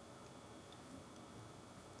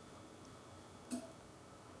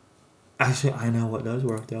 Actually, I know what does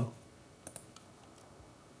work though.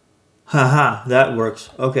 Haha, that works.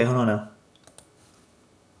 Okay, hold on now.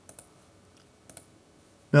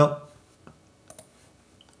 Nope.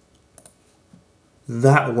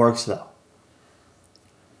 That works though.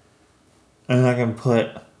 And I can put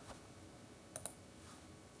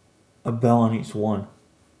a bell on each one.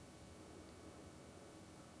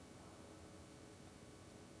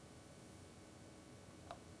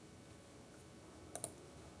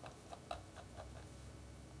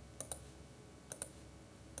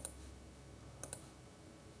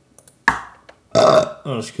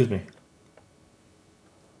 Oh, excuse me.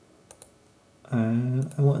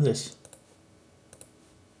 I want this.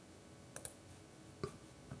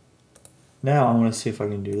 Now I want to see if I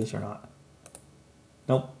can do this or not.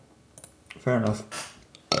 Nope. Fair enough.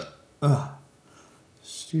 Can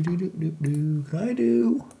I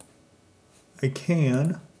do? I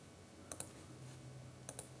can.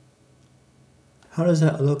 How does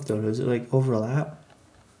that look though? Does it like overlap?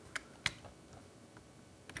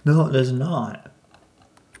 No, it does not.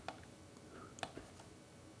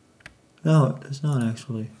 No, it does not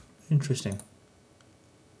actually. Interesting.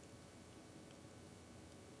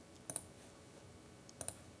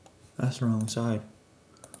 That's the wrong side.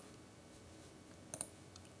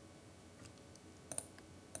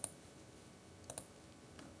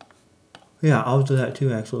 Yeah, I'll do that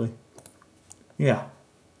too actually. Yeah.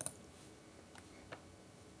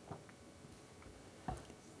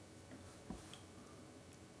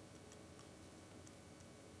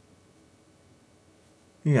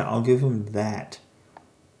 Yeah, I'll give him that.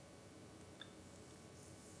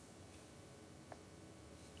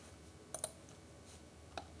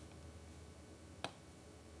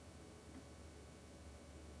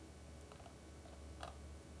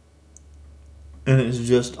 And it's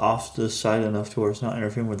just off the side enough to where it's not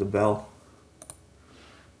interfering with the bell.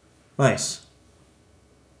 Nice.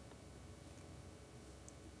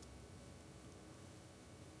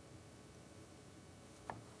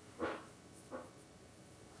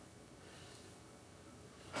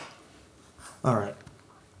 Alright.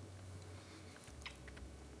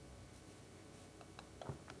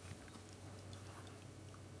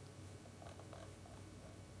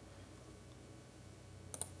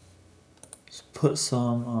 Let's put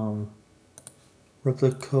some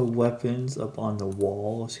replica weapons up on the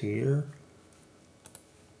walls here.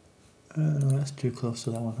 No, that's too close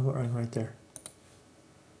to that one. How about right there?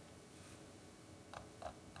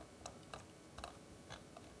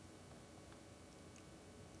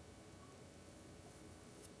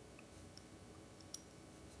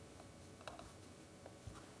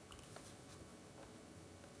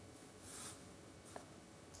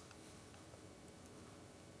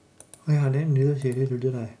 Oh yeah, I didn't do this yet either,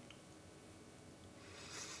 did I?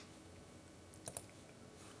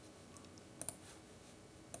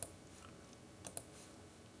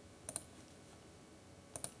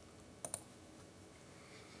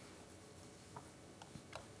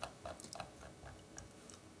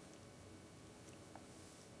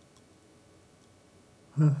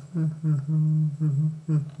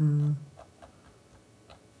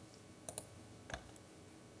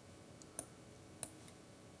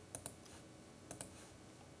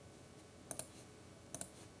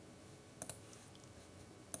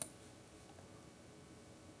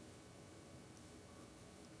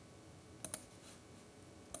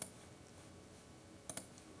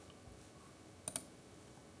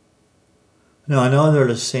 No, I know they're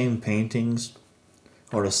the same paintings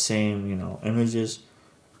or the same, images,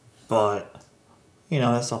 but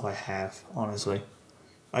that's stuff I have, honestly.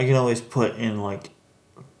 I can always put in like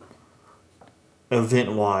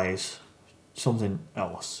event wise something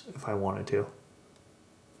else if I wanted to.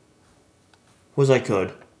 Was I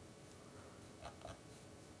could.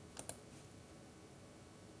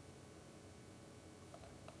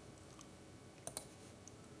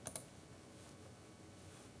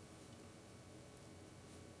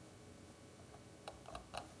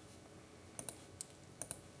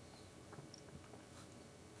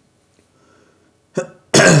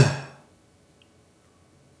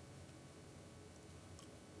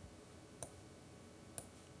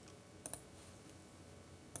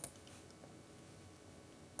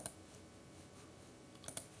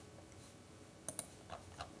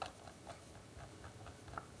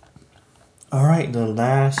 All right, the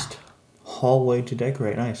last hallway to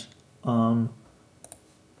decorate. Nice.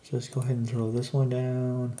 Just go ahead and throw this one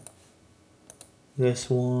down. This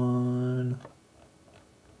one.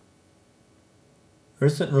 There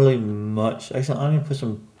isn't really much. Actually, I'm gonna put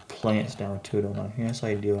some plants down too, don't I? Yes,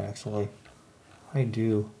 I do actually. I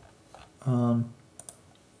do.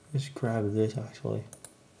 Just grab this actually.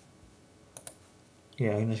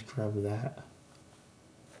 Yeah, I can just grab that.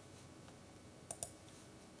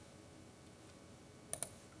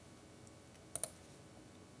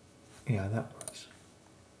 Yeah, that works.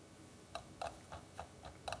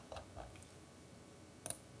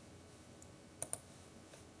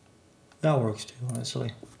 That works too,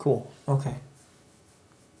 honestly. Cool. Okay.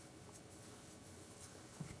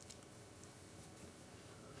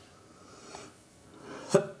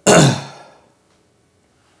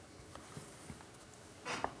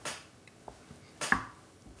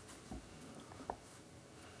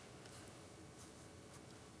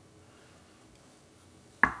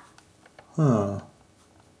 Huh.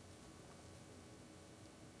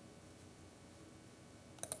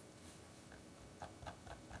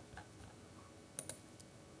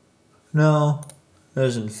 No,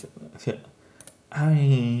 doesn't fit. I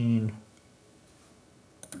mean,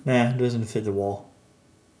 nah, it doesn't fit the wall.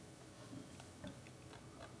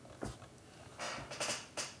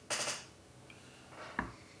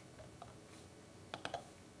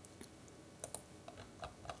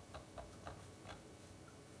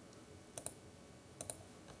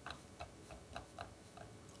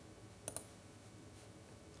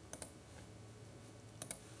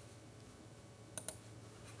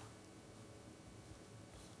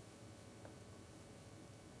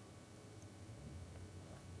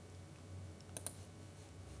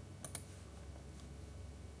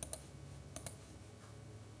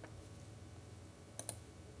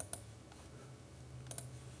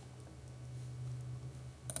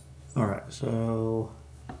 Alright, so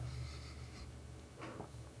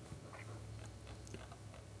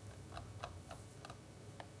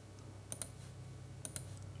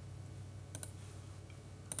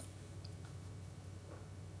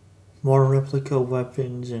more replica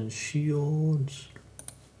weapons and shields.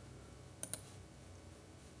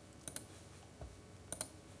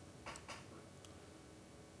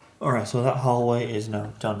 Alright, so that hallway is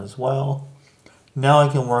now done as well. Now I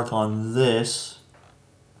can work on this.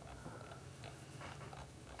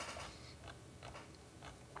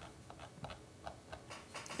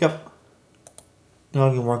 Yep. Now I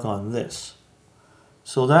can work on this.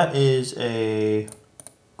 So that is a...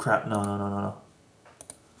 Crap, no.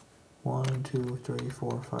 1, 2, 3,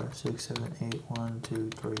 4, 5, 6, 7, 8. 1, 2,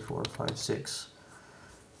 3, 4, 5, 6.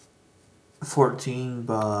 14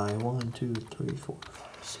 by 1, 2, 3, 4,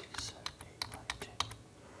 5, 6, 7, 8, 9, 10.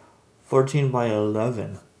 14 by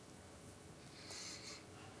 11.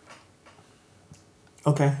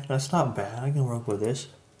 Okay, that's not bad. I can work with this.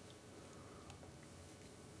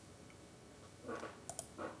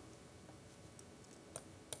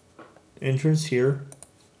 Entrance here.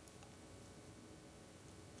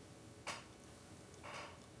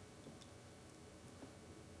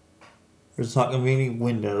 There's not going to be any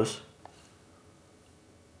windows.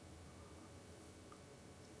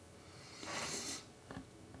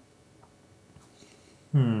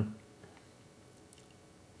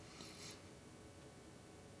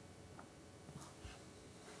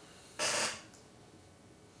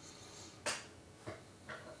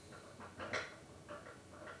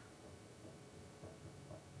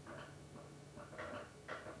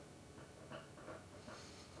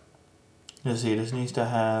 Let's see, this needs to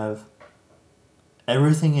have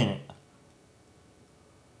everything in it.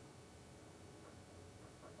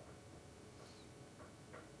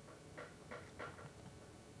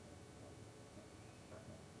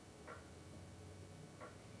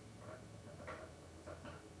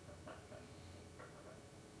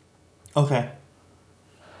 Okay.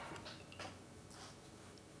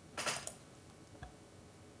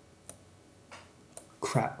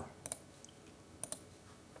 Crap.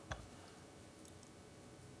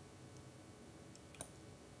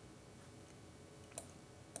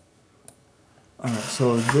 Alright,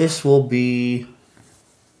 so this will be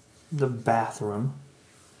the bathroom.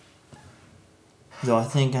 Though I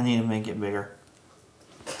think I need to make it bigger.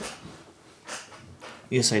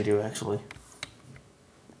 Yes, I do actually.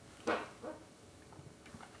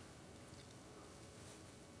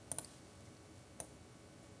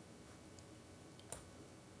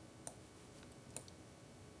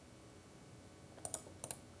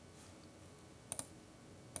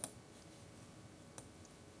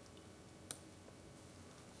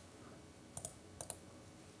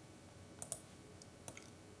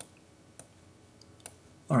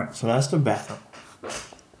 Alright, so that's the bathroom.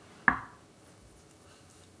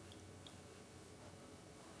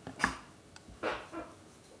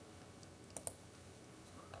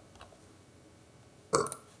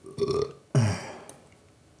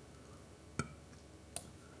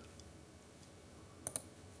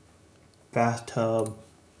 Bathtub.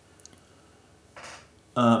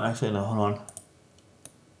 Actually, no, hold on.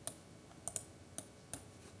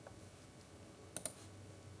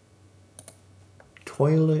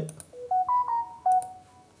 Toilet.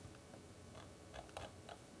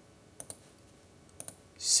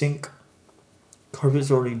 Sink. Carpet's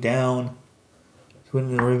already down. So we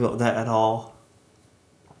didn't worry about that at all.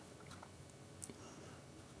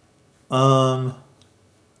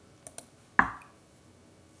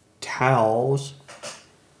 Towels.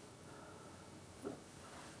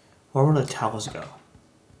 Where would the towels go?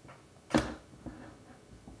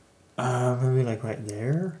 Maybe like right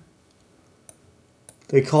there?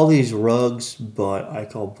 They call these rugs, but I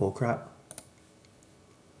call bullcrap.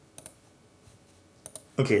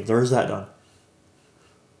 Okay, there's that done.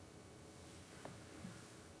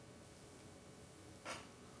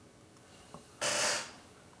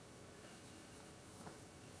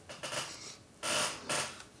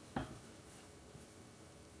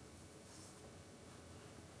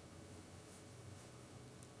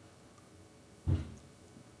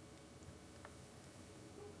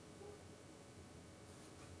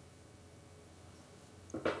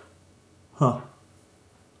 Huh.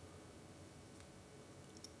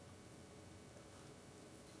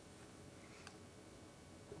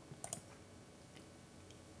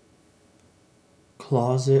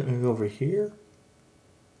 Closet, maybe over here.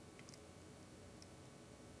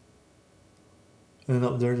 And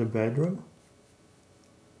up there's a bedroom.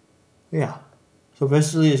 Yeah. So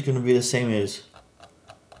basically it's going to be the same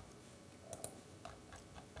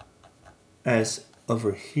as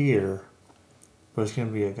over here. But it's going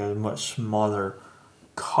to be like a much smaller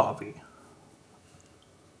copy.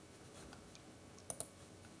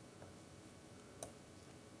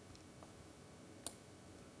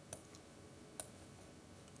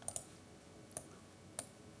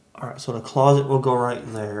 Alright, so the closet will go right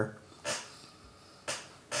there.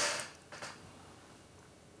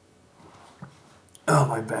 Oh,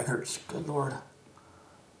 my back hurts. Good lord.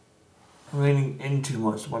 I'm leaning in too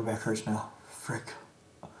much. My back hurts now. Frick.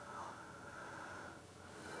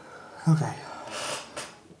 Okay.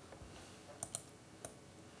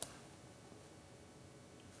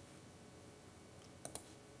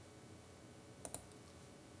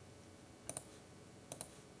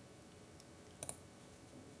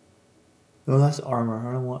 No, that's armor.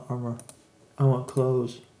 I don't want armor. I want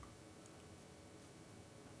clothes.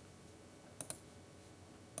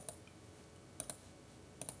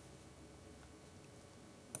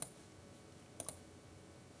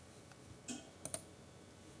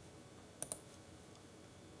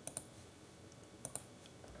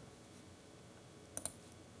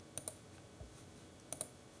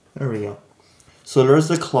 There we go. So there's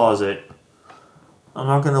the closet. I'm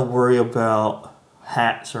not going to worry about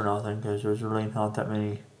hats or nothing because there's really not that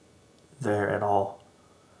many there at all.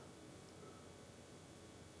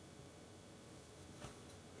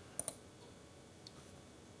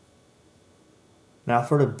 Now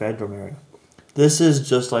for the bedroom area. This is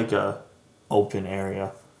just like a open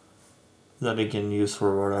area that you can use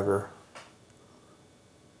for whatever.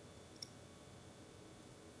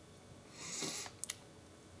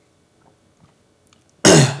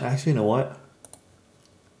 Actually, you know what?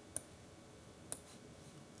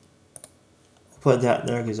 I'll put that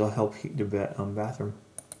there because it'll help heat the bathroom.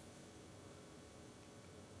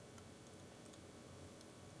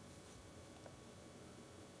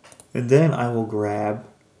 And then I will grab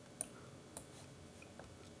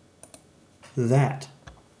that.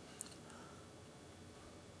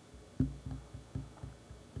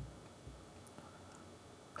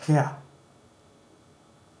 Yeah.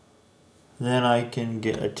 Then I can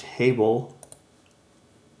get a table.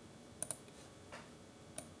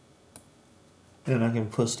 And I can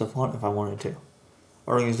put stuff on it if I wanted to.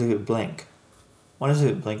 Or I can just leave it blank. Why does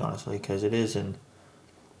it blank, honestly? Because it is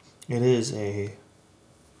a...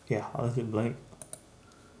 Yeah, I'll leave it blank.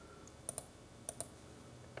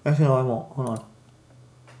 Actually, no, I won't. Hold on.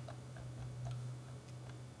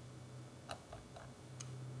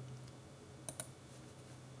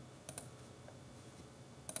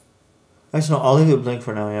 Actually, no, I'll leave it blank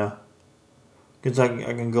for now, yeah. Because I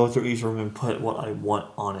can go through each room and put what I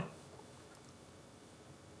want on it.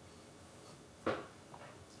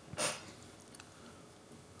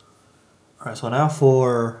 Alright, so now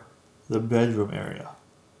for the bedroom area.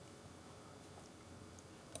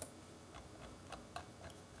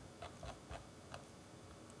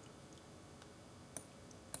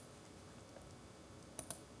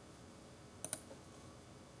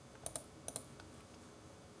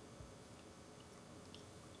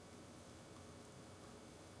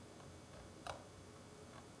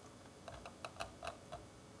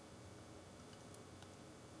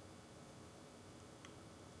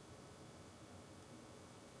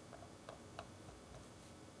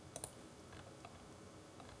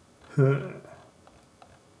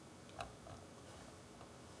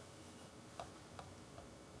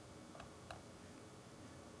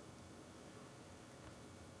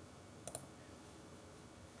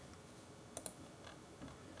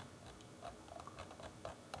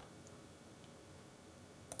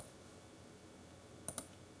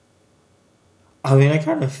 I mean, it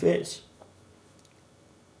kind of fits.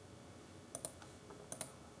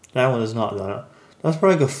 That one is not that. That's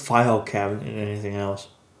probably like a file cabinet and anything else.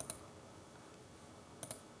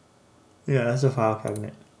 Yeah, that's a file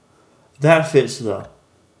cabinet. That fits though.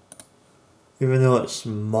 Even though it's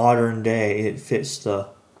modern day, it fits the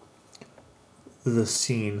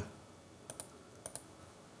scene.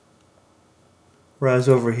 Whereas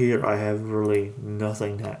over here, I have really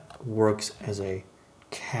nothing that works as a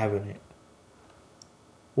cabinet.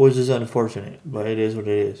 Which is unfortunate, but it is what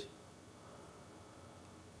it is.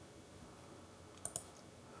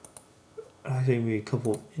 I think maybe a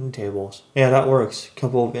couple of end tables. Yeah, that works. A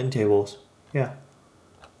couple of end tables. Yeah.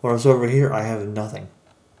 Whereas over here, I have nothing.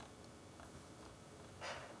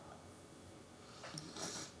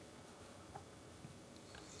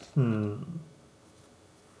 I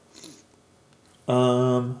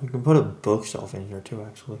can put a bookshelf in here too,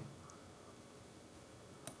 actually.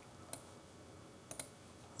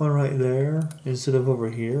 One right there instead of over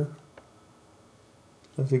here.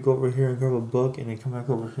 I have to go over here and grab a book and then come back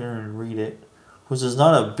over here and read it. Which is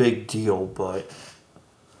not a big deal, but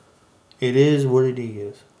it is what it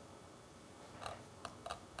is.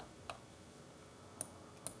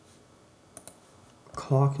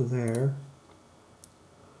 Clock there.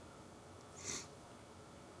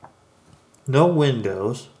 No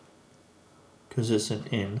windows, because it's an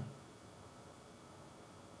inn.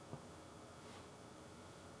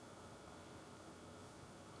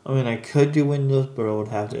 I mean, I could do windows, but I would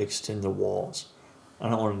have to extend the walls. I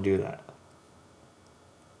don't want to do that.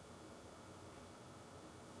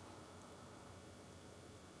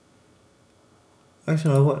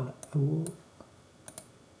 Actually, I wouldn't.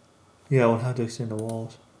 Yeah, I would have to extend the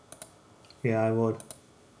walls. Yeah, I would.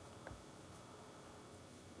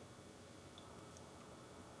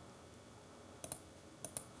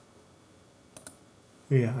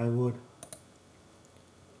 Yeah, I would.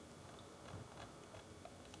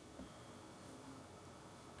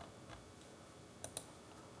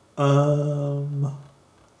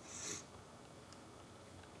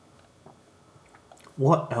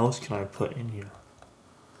 What else can I put in here?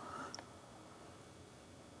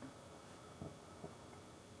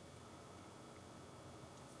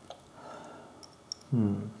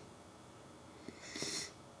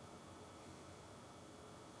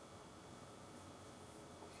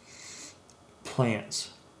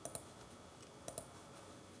 Plants.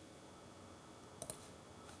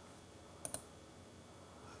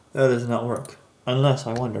 That does not work. Unless,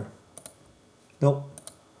 I wonder. Nope.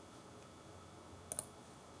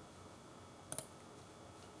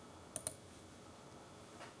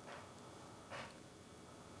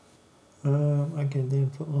 I can then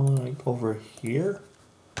put one like over here.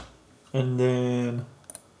 And then...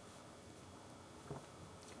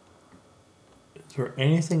 Is there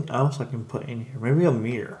anything else I can put in here? Maybe a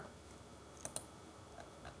mirror.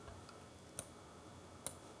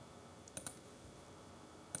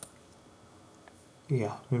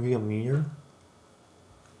 Yeah, maybe a mirror.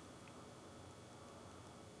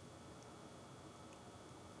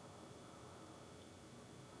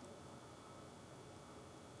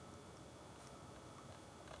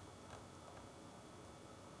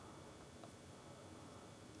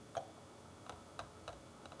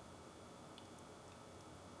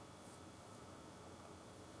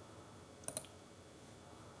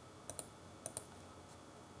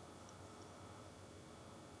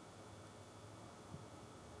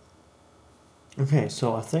 Okay,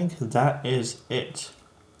 so I think that is it.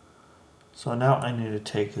 So now I need to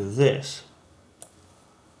take this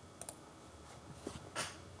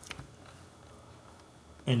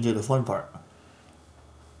and do the fun part.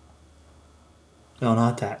 No,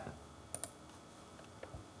 not that.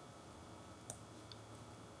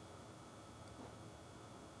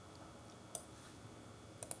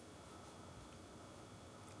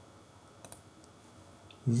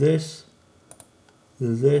 This,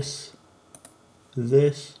 this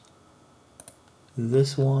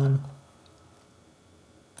one,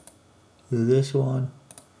 this one,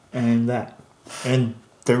 and that. And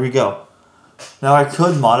there we go. Now I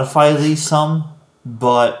could modify these some,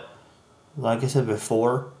 but like I said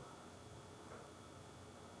before,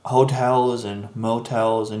 hotels and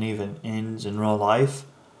motels and even inns in real life,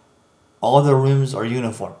 all the rooms are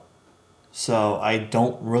uniform. So I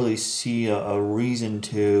don't really see a reason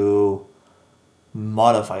to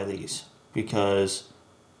modify these because,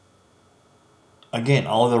 again,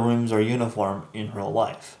 all the rooms are uniform in real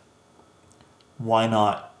life. Why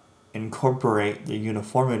not incorporate the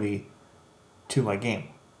uniformity to my game?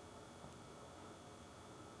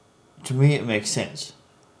 To me, it makes sense.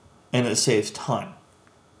 And it saves time.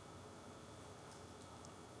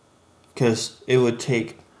 Because it would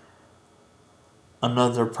take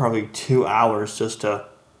another probably 2 hours just to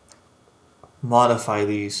modify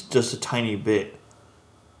these just a tiny bit.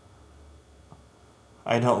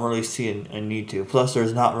 I don't really see a need to. Plus,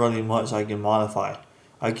 there's not really much I can modify.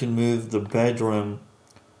 I can move the bedroom,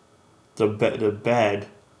 the bed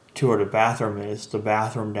to where the bathroom is, the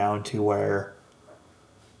bathroom down to where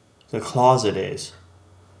the closet is.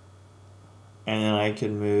 And then I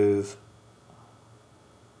can move,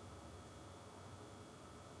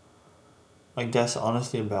 like, that's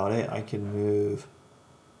honestly about it. I can move,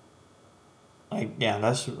 like, yeah,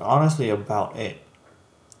 that's honestly about it.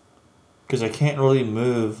 Because I can't really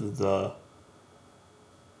move the,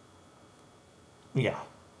 yeah.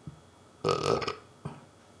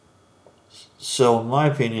 So in my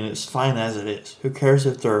opinion, it's fine as it is. Who cares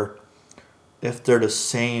if they're the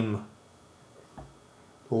same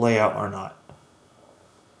layout or not?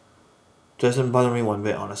 Doesn't bother me one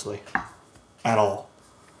bit, honestly, at all.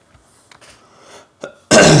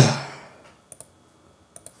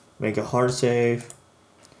 Make a hard save.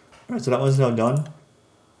 Alright, so that one's now done.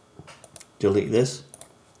 Delete this.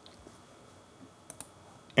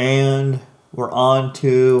 And we're on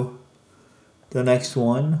to the next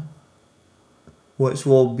one, which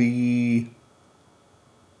will be,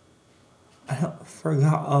 I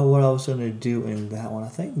forgot what I was going to do in that one. I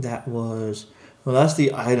think that was, well, that's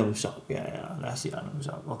the item shop. Yeah, that's the item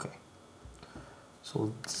shop. Okay.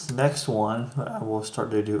 So this next one that I will start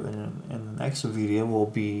to do in the next video will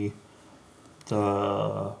be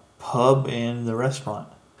the pub and the restaurant.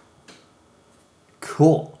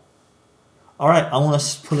 Cool. Alright, I want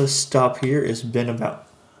to put a stop here. It's been about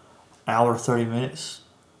an hour 30 minutes.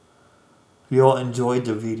 If you all enjoyed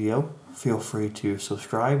the video, feel free to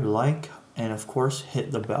subscribe, like, and of course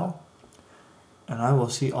hit the bell. And I will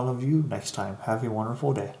see all of you next time. Have a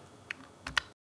wonderful day.